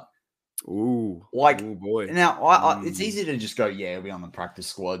roster cut? Ooh. Like, oh boy. Now, it's easy to just go, yeah, we're on the practice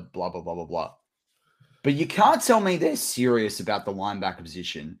squad, blah, blah, blah, blah, blah. But you can't tell me they're serious about the linebacker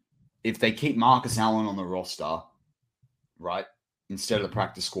position if they keep Marcus Allen on the roster, right, instead of the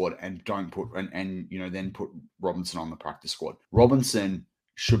practice squad, and don't put then put Robinson on the practice squad. Robinson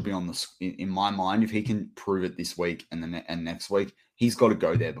should be on in my mind, if he can prove it this week and next week, he's got to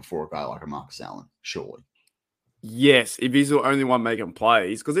go there before a guy like a Marcus Allen, surely. Yes, if he's the only one making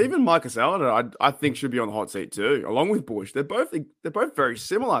plays, because even Marcus Allen, I think should be on the hot seat too, along with Bush. They're both very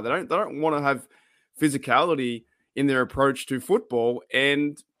similar. They don't want to have physicality in their approach to football,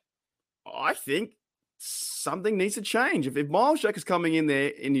 and I think something needs to change. If Miles Jack is coming in there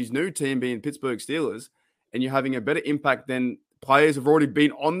in his new team being Pittsburgh Steelers, and you're having a better impact than players have already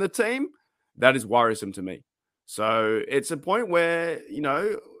been on the team, that is worrisome to me. So it's a point where,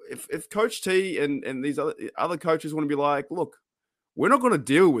 if Coach T and these other coaches want to be like, look, we're not going to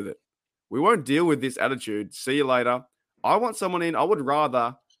deal with it. We won't deal with this attitude. See you later. I want someone in. I would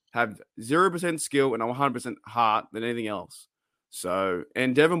rather have 0% skill and 100% heart than anything else. So,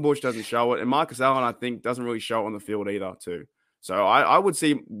 and Devin Bush doesn't show it. And Marcus Allen, I think, doesn't really show it on the field either, too. So I would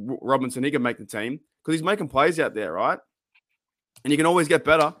see Robinson, he can make the team because he's making plays out there, right? And you can always get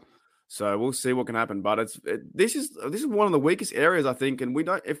better. So we'll see what can happen. But this is one of the weakest areas, I think. And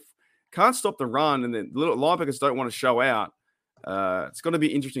can't stop the run and the little linebackers don't want to show out. It's going to be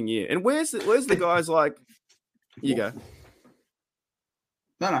an interesting year. And where's the guys like, you go.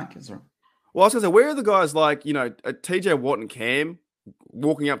 No, that's right. Well, I was going to say, where are the guys like, TJ Watt and Cam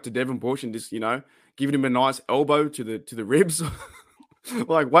walking up to Devin Bush and just, giving him a nice elbow to the ribs?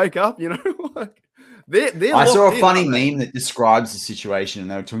 Like, wake up, like I saw a funny meme that describes the situation, and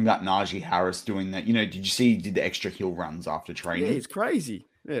they were talking about Najee Harris doing that. Did you see he did the extra hill runs after training? Yeah, it's crazy.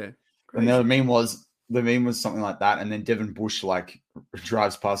 Yeah. Crazy. And the meme was something like that. And then Devin Bush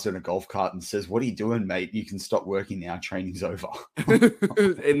drives past in a golf cart and says, "What are you doing, mate? You can stop working now. Training's over."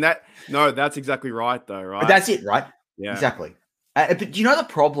 And that's exactly right, though, right? But that's it, right? Yeah, exactly. But do you know the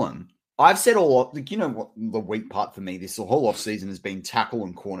problem? I've said what the weak part for me this whole offseason has been tackle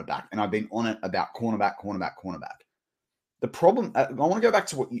and cornerback, and I've been on it about cornerback. The problem, I want to go back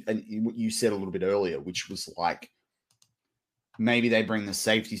to what you said a little bit earlier, which was like maybe they bring the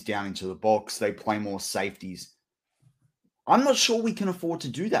safeties down into the box, they play more safeties. I'm not sure we can afford to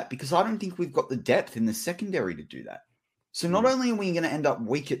do that because I don't think we've got the depth in the secondary to do that. So not only are we going to end up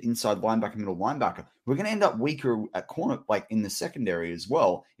weak at inside linebacker, middle linebacker, we're going to end up weaker at corner, like in the secondary as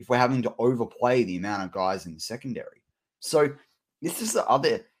well, if we're having to overplay the amount of guys in the secondary. So this is the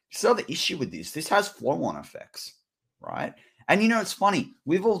other issue with this. This has flow-on effects, right? And it's funny.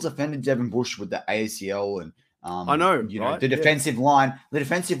 We've all defended Devin Bush with the ACL and I know, right? The defensive line. The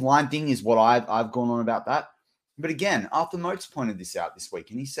defensive line thing is what I've gone on about that. But again, Arthur Motes pointed this out this week,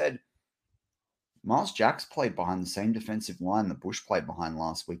 and he said Miles Jacks played behind the same defensive line that Bush played behind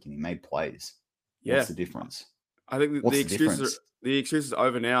last week, and he made plays. Yeah. What's the difference? I think the excuses are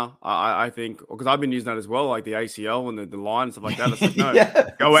over now. I think, because I've been using that as well, like the ACL and the line and stuff like that. It's like, no,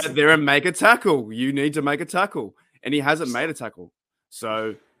 go out there and make a tackle. You need to make a tackle. And he hasn't made a tackle.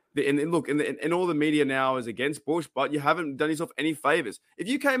 So, look, all the media now is against Bush, but you haven't done yourself any favors. If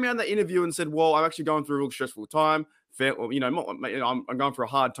you came out in that interview and said, well, I'm actually going through a real stressful time, I'm going for a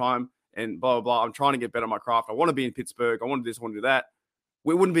hard time, and blah, blah, blah. I'm trying to get better at my craft. I want to be in Pittsburgh. I want to do this, I want to do that.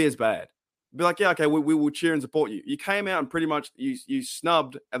 We wouldn't be as bad. Be like, yeah, okay, we will cheer and support you. You came out and pretty much you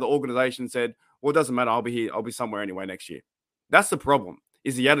snubbed at the organization and said, well, it doesn't matter. I'll be here. I'll be somewhere anyway next year. That's the problem,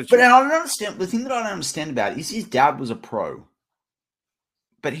 is the attitude. But I don't understand. The thing that I don't understand about it is his dad was a pro.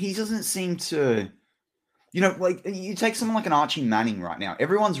 But he doesn't seem to, like you take someone like an Archie Manning right now.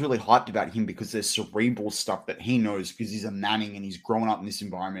 Everyone's really hyped about him because there's cerebral stuff that he knows because he's a Manning and he's grown up in this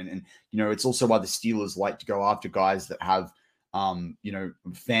environment. And, it's also why the Steelers like to go after guys that have,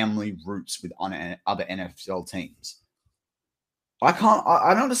 family roots with other NFL teams. I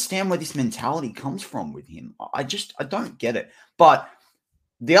don't understand where this mentality comes from with him. I don't get it. But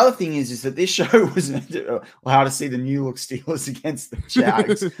the other thing is that this show was how to see the new look Steelers against the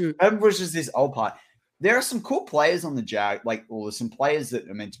Jags. Bush is this old part. There are some cool players on the Jag, there's some players that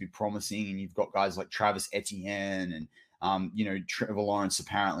are meant to be promising, and you've got guys like Travis Etienne and Trevor Lawrence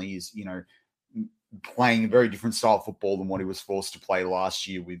apparently is, playing a very different style of football than what he was forced to play last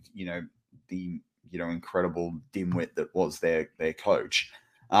year with, the incredible dimwit that was their coach.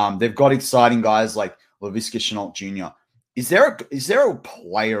 They've got exciting guys like Laviska Shenault Jr. Is there a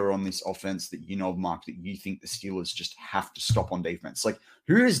player on this offense that of, Mark, that you think the Steelers just have to stop on defense? Like,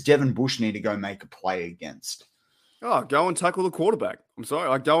 who does Devin Bush need to go make a play against? Oh, go and tackle the quarterback. I'm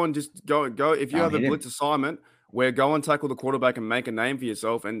sorry. Go and just go. If you have a blitz assignment, where go and tackle the quarterback and make a name for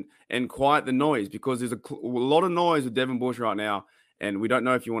yourself and quiet the noise, because there's a lot of noise with Devin Bush right now, and we don't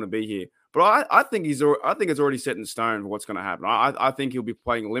know if you want to be here. But I think it's already set in stone for what's going to happen. I think he'll be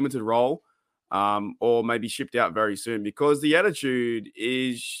playing a limited role, or maybe shipped out very soon, because the attitude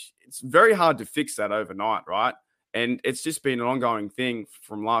it's very hard to fix that overnight, right? And it's just been an ongoing thing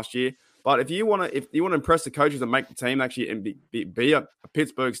from last year. But if you want to impress the coaches and make the team actually and be a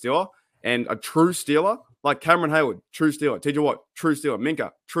Pittsburgh Steeler and a true Steeler, like Cameron Hayward, true Steeler. TJ Watt, true Steeler.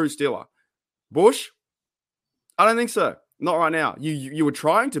 Minka, true Steeler. Bush, I don't think so. Not right now. You were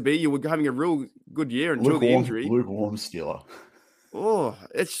trying to be. You were having a real good year until the injury. Lukewarm Steeler. Oh,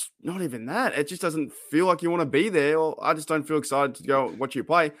 it's not even that. It just doesn't feel like you want to be there. Or I just don't feel excited to go watch you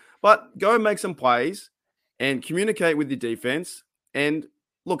play. But go and make some plays and communicate with your defense. And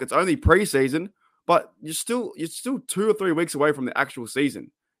look, it's only preseason, but you're still 2 or 3 weeks away from the actual season.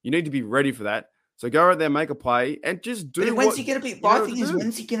 You need to be ready for that. So go out there, make a play, and just do. But when's he going to be? My thing is,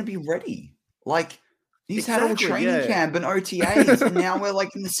 when's he going to be ready? Like, he's had all training camp and OTAs, and now we're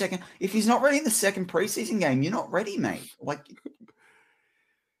like in the second. If he's not ready in the second preseason game, you're not ready, mate. Like,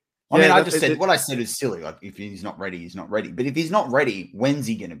 I just said what I said is silly. Like, if he's not ready, he's not ready. But if he's not ready, when's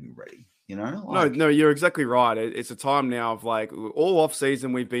he going to be ready? No, you're exactly right. It's a time now of like all off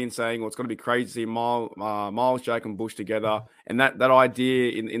season we've been saying, well, it's going to be crazy to see Miles, Jack, and Bush together, and that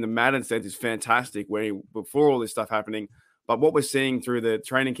idea in the Madden sense is fantastic. Before all this stuff happening, but what we're seeing through the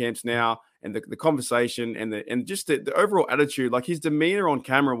training camps now and the conversation and just the overall attitude, like his demeanor on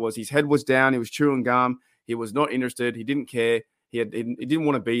camera was his head was down, he was chewing gum, he was not interested, he didn't care, he didn't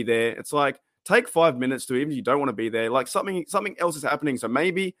want to be there. It's like, take 5 minutes to, even if you don't want to be there, like something else is happening. So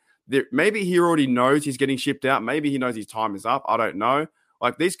maybe he already knows he's getting shipped out. Maybe he knows his time is up. I don't know.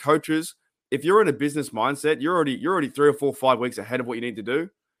 Like, these coaches, if you're in a business mindset, you're already 3 or 4 or 5 weeks ahead of what you need to do.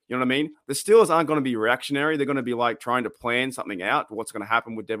 You know what I mean? The Steelers aren't going to be reactionary. They're going to be like trying to plan something out, what's going to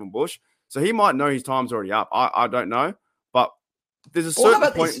happen with Devin Bush. So he might know his time's already up. I don't know. But there's a certain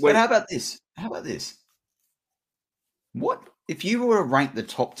point where... But how about this? What if you were to rank the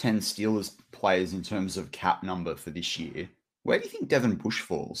top 10 Steelers players in terms of cap number for this year? Where do you think Devin Bush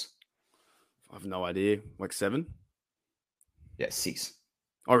falls? I have no idea. Like 7? Yeah, 6.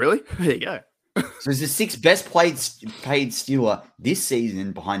 Oh, really? There you go. So he's the 6th best paid Steeler this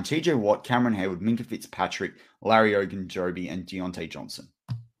season behind TJ Watt, Cameron Hayward, Minka Fitzpatrick, Larry Ogunjobi, and Deontay Johnson.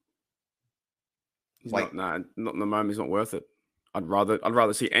 Not in the moment. He's not worth it. I'd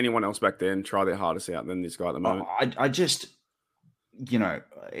rather see anyone else back there and try their hardest out than this guy at the moment. I just...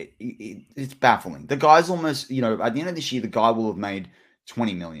 it's baffling. The guy's almost, at the end of this year, the guy will have made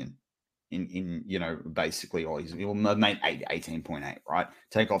 $20 million. in basically, he'll made 18.8, right?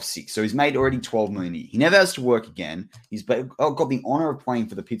 Take off 6. So he's made already 12 million a year. He never has to work again. He's got the honor of playing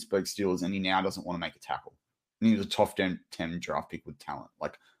for the Pittsburgh Steelers, and he now doesn't want to make a tackle. And he was a top 10 draft pick with talent.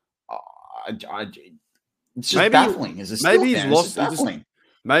 Like, it's just baffling. As a Steelers fan, it's just baffling.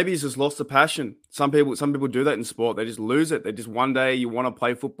 Maybe he's just lost the passion. Some people do that in sport. They just lose it. They just one day you want to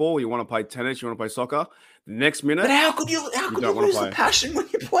play football, you want to play tennis, you want to play soccer. The next minute, but how could you lose the passion when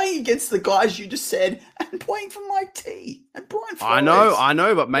you're playing against the guys you just said and playing for Mike T and Brian Flores? I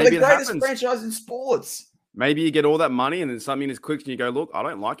know, but maybe it happens. The greatest franchise in sports. Maybe you get all that money and then something is clicked and you go, look, I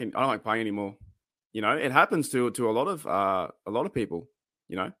don't like playing anymore. It happens to a lot of people.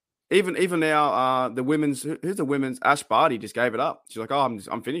 Even now, the women's who's the women's Ash Barty just gave it up. She's like, I'm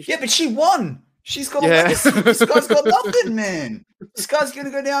finished. Yeah, but she won. She's got a legacy. This guy's got nothing, man. This guy's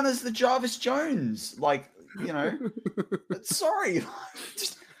gonna go down as the Jarvis Jones. Sorry.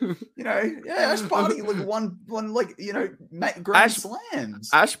 Just, Ash Barty won grand slams.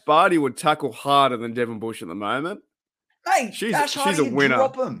 Ash Barty would tackle harder than Devin Bush at the moment. Mate, she's a winner.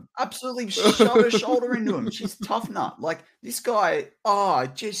 Drop him. Absolutely shove her shoulder into him. She's tough nut. Like this guy,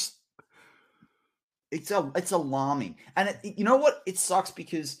 it's alarming. And you know what? It sucks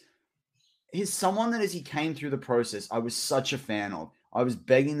because he's someone that as he came through the process, I was such a fan of. I was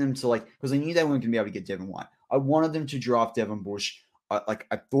begging them to because I knew they weren't going to be able to get Devin White. I wanted them to draft Devin Bush. I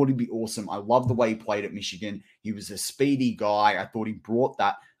thought he'd be awesome. I loved the way he played at Michigan. He was a speedy guy. I thought he brought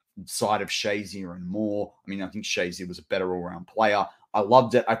that side of Shazier and more. I mean, I think Shazier was a better all-round player. I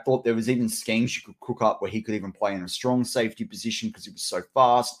loved it. I thought there was even schemes you could cook up where he could even play in a strong safety position because he was so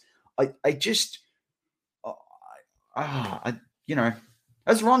fast.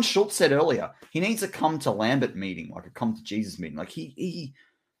 As Ron Schultz said earlier, he needs a come to Lambert meeting, like a come to Jesus meeting. Like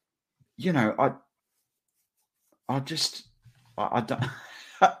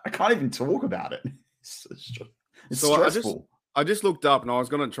I can't even talk about it. It's stressful. I just looked up and I was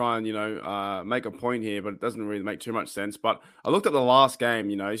going to try and, make a point here, but it doesn't really make too much sense. But I looked at the last game,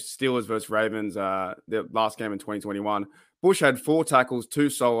 Steelers versus Ravens, the last game in 2021. Bush had 4 tackles, 2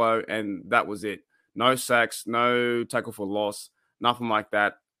 solo, and that was it. No sacks, no tackle for loss, nothing like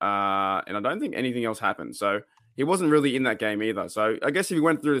that. And I don't think anything else happened. So he wasn't really in that game either. So I guess if you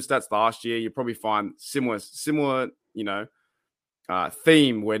went through the stats last year, you'd probably find similar,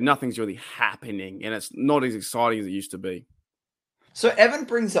 theme where nothing's really happening and it's not as exciting as it used to be. So Evan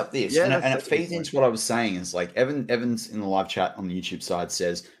brings up this, and it feeds into what I was saying. Is like Evans in the live chat on the YouTube side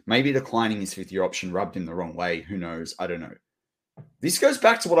says maybe declining his 5th-year option rubbed him the wrong way. Who knows? I don't know. This goes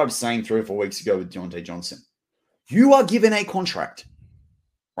back to what I was saying 3 or 4 weeks ago with Deontay Johnson. You are given a contract,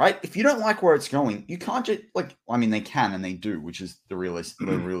 right? If you don't like where it's going, you can't just they can and they do, which is the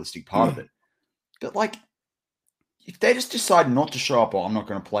realistic part of it. But if they just decide not to show up, or I'm not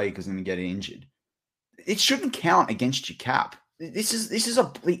going to play because I'm going to get injured, it shouldn't count against your cap. The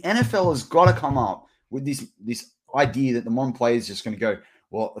NFL has got to come up with this idea that the modern player is just going to go,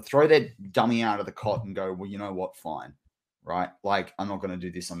 well, throw their dummy out of the cot and go, well, you know what? Fine. Right. I'm not going to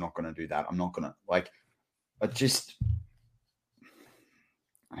do this. I'm not going to do that. I'm not going to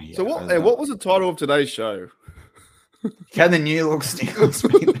So what was the title of today's show? Can the New York Steelers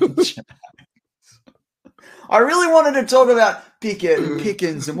beat the Jags? I really wanted to talk about Pickett and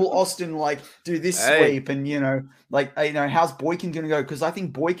Pickens and will Austin do this sweep and how's Boykin going to go? Because I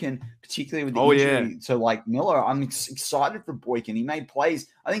think Boykin, particularly with the injury to Miller, I'm excited for Boykin. He made plays.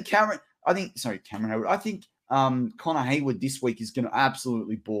 I think Cameron Hayward. I think Connor Hayward this week is going to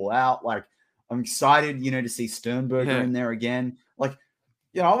absolutely ball out. I'm excited, to see Sternberger in there again.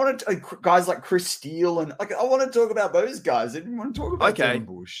 I want to guys like Chris Steele and I want to talk about those guys. I didn't want to talk about Devin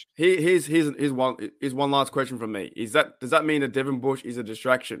Bush. Here's one last question from me. Does that mean that Devin Bush is a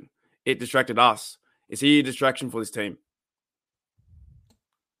distraction? It distracted us. Is he a distraction for this team?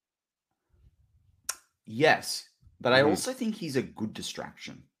 Yes, but I also think he's a good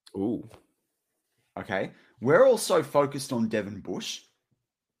distraction. Ooh. Okay. We're also focused on Devin Bush.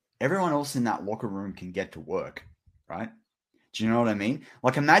 Everyone else in that locker room can get to work, right? Do you know what I mean?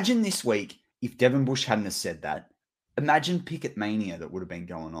 Imagine this week, if Devin Bush hadn't have said that, imagine Pickett Mania that would have been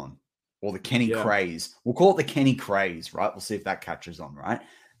going on. Or the Kenny craze. We'll call it the Kenny craze, right? We'll see if that catches on, right?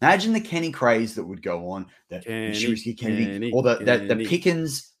 Imagine the Kenny craze that would go on. The Kennedy, or the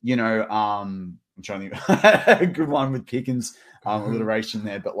Pickens, I'm trying to think a good one with Pickens alliteration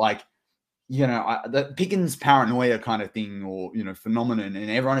there, but the Pickens paranoia kind of thing or, phenomenon,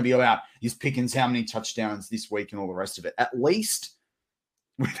 and everyone will be about is Pickens how many touchdowns this week and all the rest of it. At least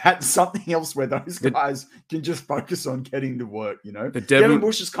we've had something else where those guys can just focus on getting to work, Devin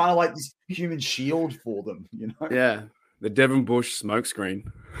Bush is kind of like this human shield for them, Yeah, the Devin Bush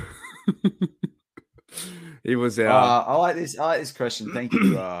smokescreen. He was I like this. I like this question. Thank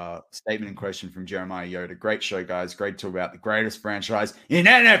you. Statement and question from Jeremiah Yoda. Great show, guys. Great talk about the greatest franchise in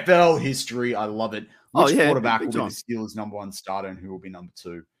NFL history. I love it. Which quarterback will be the Steelers' number one starter, and who will be number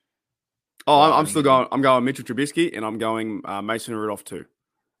two? I'm still going. I'm going Mitchell Trubisky, and I'm going Mason Rudolph too.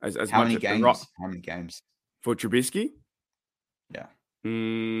 How many games? How many games for Trubisky? Yeah.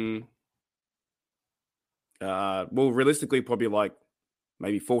 Well, realistically, probably like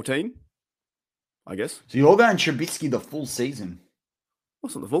maybe 14. I guess. So you're going Trubisky the full season?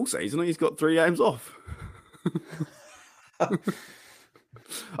 What's not the full season? He's got 3 games off. I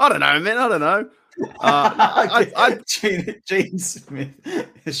don't know, man. I don't know. Gene Smith,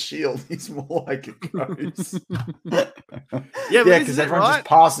 a shield. He's more like a Crows. Yeah, because everyone just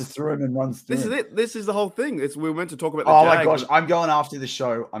passes through him and runs through. This is it. This is the whole thing. We're meant to talk about. Oh my gosh! I'm going after the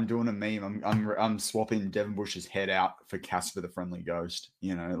show. I'm doing a meme. I'm swapping Devin Bush's head out for Casper the Friendly Ghost.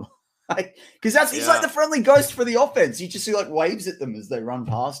 You know. Because he's like the friendly ghost for the offense. You just see like waves at them as they run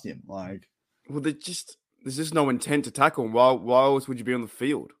past him. Like, well, there's just no intent to tackle him. Why else would you be on the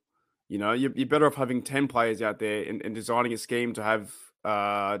field? You know, you're better off having 10 players out there and designing a scheme to have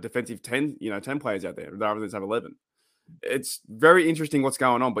defensive 10 players out there rather than have 11. It's very interesting what's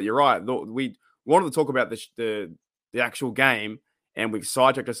going on. But you're right. We wanted to talk about the actual game, and we've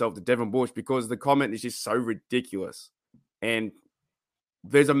sidetracked ourselves to Devin Bush because the comment is just so ridiculous. And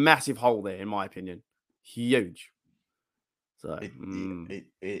there's a massive hole there, in my opinion. Huge. So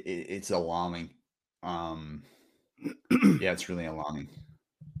it's alarming. Yeah, it's really alarming.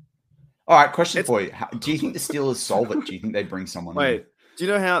 All right, question for you. Do you think the Steelers solve it? Do you think they bring someone in? Do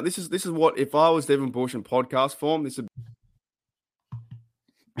you know how this is what, if I was Devin Bush in podcast form, this would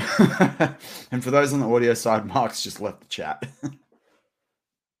And for those on the audio side, Mark's just left the chat.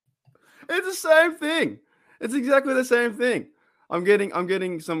 It's the same thing. It's exactly the same thing. I'm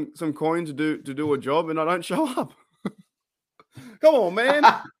getting some coin to do a job, and I don't show up. Come on, man.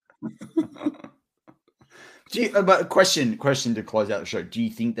 But question to close out the show: do you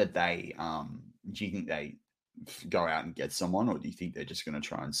think that they go out and get someone, or do you think they're just going to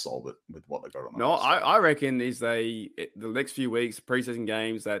try and solve it with what they got on? No, I reckon the next few weeks, preseason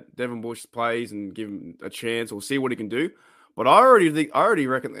games, that Devin Bush plays and give him a chance, or see what he can do. But I already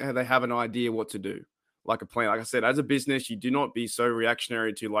reckon they have an idea what to do. Like a plan. Like I said, as a business, you do not be so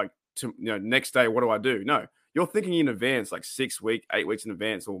reactionary to next day, what do I do? No, you're thinking in advance, like 6 weeks, 8 weeks in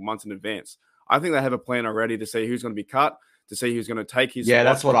advance, or months in advance. I think they have a plan already to see who's going to be cut, to see who's going to take his. Yeah,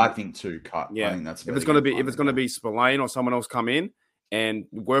 that's what I think too. Cut. Yeah, I think that's if it's going to be Spillane or someone else come in and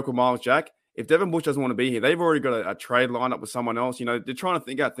work with Miles Jack. If Devin Bush doesn't want to be here, they've already got a trade lined up with someone else. You know, they're trying to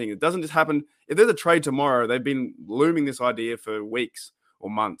think out things. It doesn't just happen. If there's a trade tomorrow, they've been looming this idea for weeks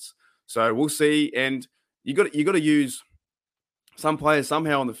or months. So we'll see. And you got to use some players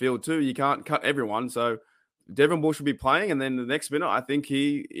somehow on the field too. You can't cut everyone. So Devin Bush will be playing, and then the next minute, I think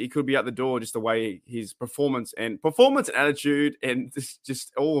he could be out the door. Just the way his performance and attitude and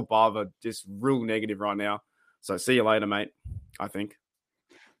just all above are just real negative right now. So see you later, mate. I think.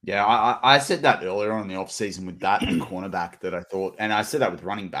 Yeah, I said that earlier on in the offseason with that and cornerback that I thought, and I said that with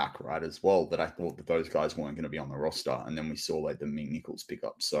running back, right, as well, that I thought that those guys weren't going to be on the roster. And then we saw like the McNichols pick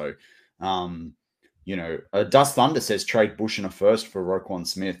up. So, Dust Thunder says trade Bush and a first for Roquan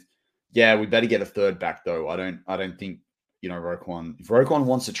Smith. Yeah, we better get a third back though. I don't think, Roquan, if Roquan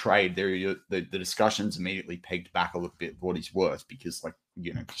wants to trade, the discussion's immediately pegged back a little bit what he's worth because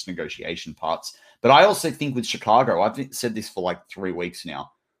just negotiation parts. But I also think with Chicago, I've said this for like 3 weeks now.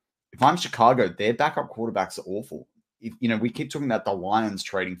 If I'm Chicago, their backup quarterbacks are awful. We keep talking about the Lions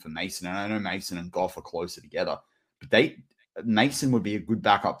trading for Mason, and I know Mason and Goff are closer together, but Mason would be a good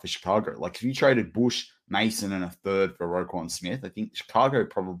backup for Chicago. Like if you traded Bush, Mason, and a third for Roquan Smith, I think Chicago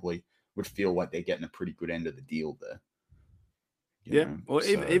probably would feel like they're getting a pretty good end of the deal there.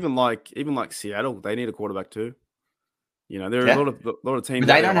 Even like Seattle, they need a quarterback too. There are a lot of teams.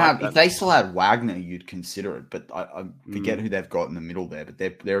 But they don't have. If they still had Wagner, you'd consider it. But I forget who they've got in the middle there. But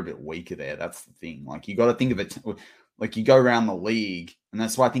they're a bit weaker there. That's the thing. Like you got to think of it. Like you go around the league, and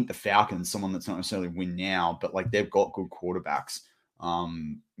that's why I think the Falcons, someone that's not necessarily win now, but like they've got good quarterbacks.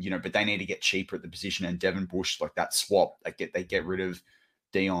 But they need to get cheaper at the position. And Devin Bush, like that swap, they get rid of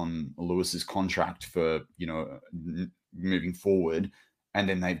Dion Lewis's contract for moving forward. And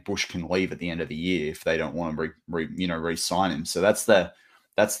then Bush can leave at the end of the year if they don't want to re-sign him. So that's the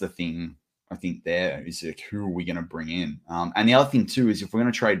thing I think there is like, who are we going to bring in? And the other thing too is if we're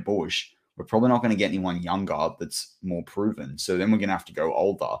going to trade Bush, we're probably not going to get anyone younger that's more proven. So then we're going to have to go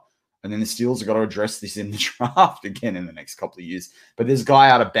older. And then the Steelers have got to address this in the draft again in the next couple of years. But this guy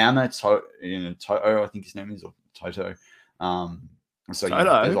out of Bama, Toto, I think his name is, or Toto. So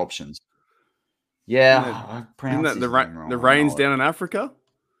there's options. Yeah, I pronounced isn't that the rains down in Africa?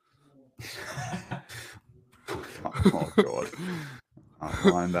 Oh God!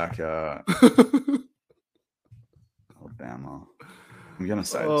 Linebacker. Alabama. I'm gonna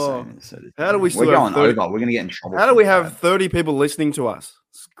say the same. How do we still We're have going over? We're gonna get in trouble. How do we have 30 people listening to us?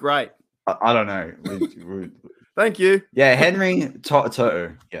 It's great. I don't know. Thank you. Yeah, Henry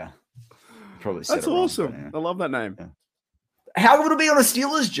Toto. Yeah, probably. That's awesome. Anyway. I love that name. Yeah. How would it be on a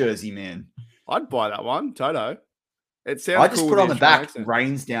Steelers jersey, man? I'd buy that one, Toto. It sounds. I just cool put on the back. Accent.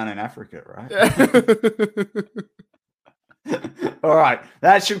 Rains down in Africa, right? All right,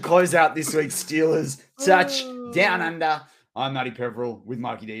 that should close out this week's Steelers Touchdown Under. I'm Matty Peverill with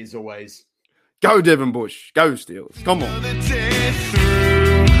Marky D as always. Go Devin Bush. Go Steelers. Come on.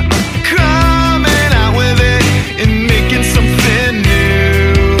 Coming out with it and making something new.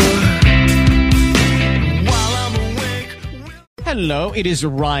 Hello, it is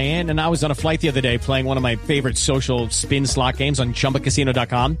Ryan, and I was on a flight the other day playing one of my favorite social spin slot games on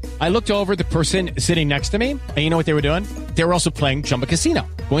ChumbaCasino.com. I looked over at the person sitting next to me, and you know what they were doing? They were also playing Chumba Casino.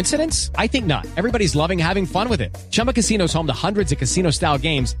 Coincidence? I think not. Everybody's loving having fun with it. Chumba Casino is home to hundreds of casino-style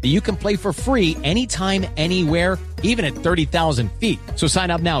games that you can play for free anytime, anywhere, even at 30,000 feet. So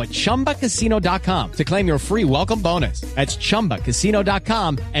sign up now at ChumbaCasino.com to claim your free welcome bonus. That's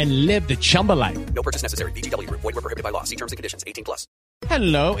ChumbaCasino.com and live the Chumba life. No purchase necessary. VGW. Void where prohibited by law. See terms and conditions. 18+.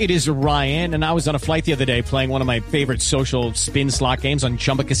 Hello, it is Ryan, and I was on a flight the other day playing one of my favorite social spin slot games on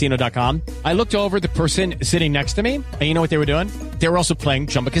ChumbaCasino.com. I looked over at the person sitting next to me, and you know what they were doing? They were also playing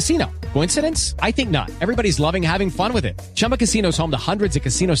Chumba Casino. Coincidence? I think not. Everybody's loving having fun with it. Chumba Casino is home to hundreds of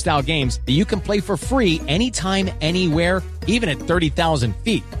casino-style games that you can play for free anytime, anywhere, even at 30,000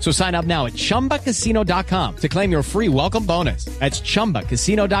 feet. So sign up now at ChumbaCasino.com to claim your free welcome bonus. That's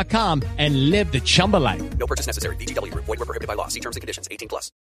ChumbaCasino.com and live the Chumba life. No purchase necessary. VGW. Void where prohibited by law. See terms and conditions.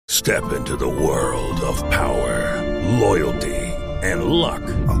 18+. Step into the world of power, loyalty, and luck.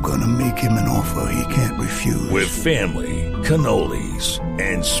 I'm gonna make him an offer he can't refuse. With family, cannolis,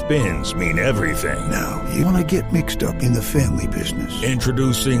 and spins mean everything. Now, you wanna get mixed up in the family business.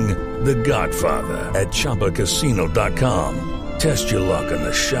 Introducing The Godfather at ChumbaCasino.com. Test your luck in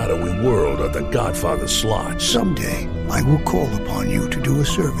the shadowy world of The Godfather slot. Someday, I will call upon you to do a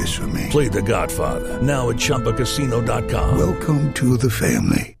service for me. Play The Godfather now at ChumbaCasino.com. Welcome to the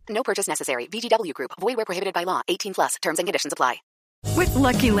family. No purchase necessary. VGW Group. Void where prohibited by law. 18+. Terms and conditions apply. With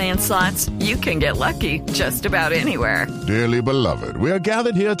Lucky Land Slots, you can get lucky just about anywhere. Dearly beloved, we are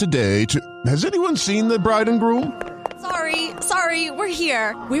gathered here today to... Has anyone seen the bride and groom? Sorry, we're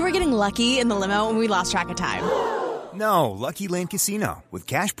here. We were getting lucky in the limo and we lost track of time. No, Lucky Land Casino, with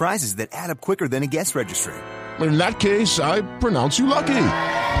cash prizes that add up quicker than a guest registry. In that case, I pronounce you lucky.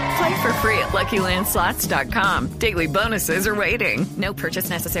 Play for free at LuckyLandSlots.com. Daily bonuses are waiting. No purchase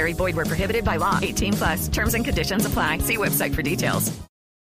necessary. Void where prohibited by law. 18+. Terms and conditions apply. See website for details.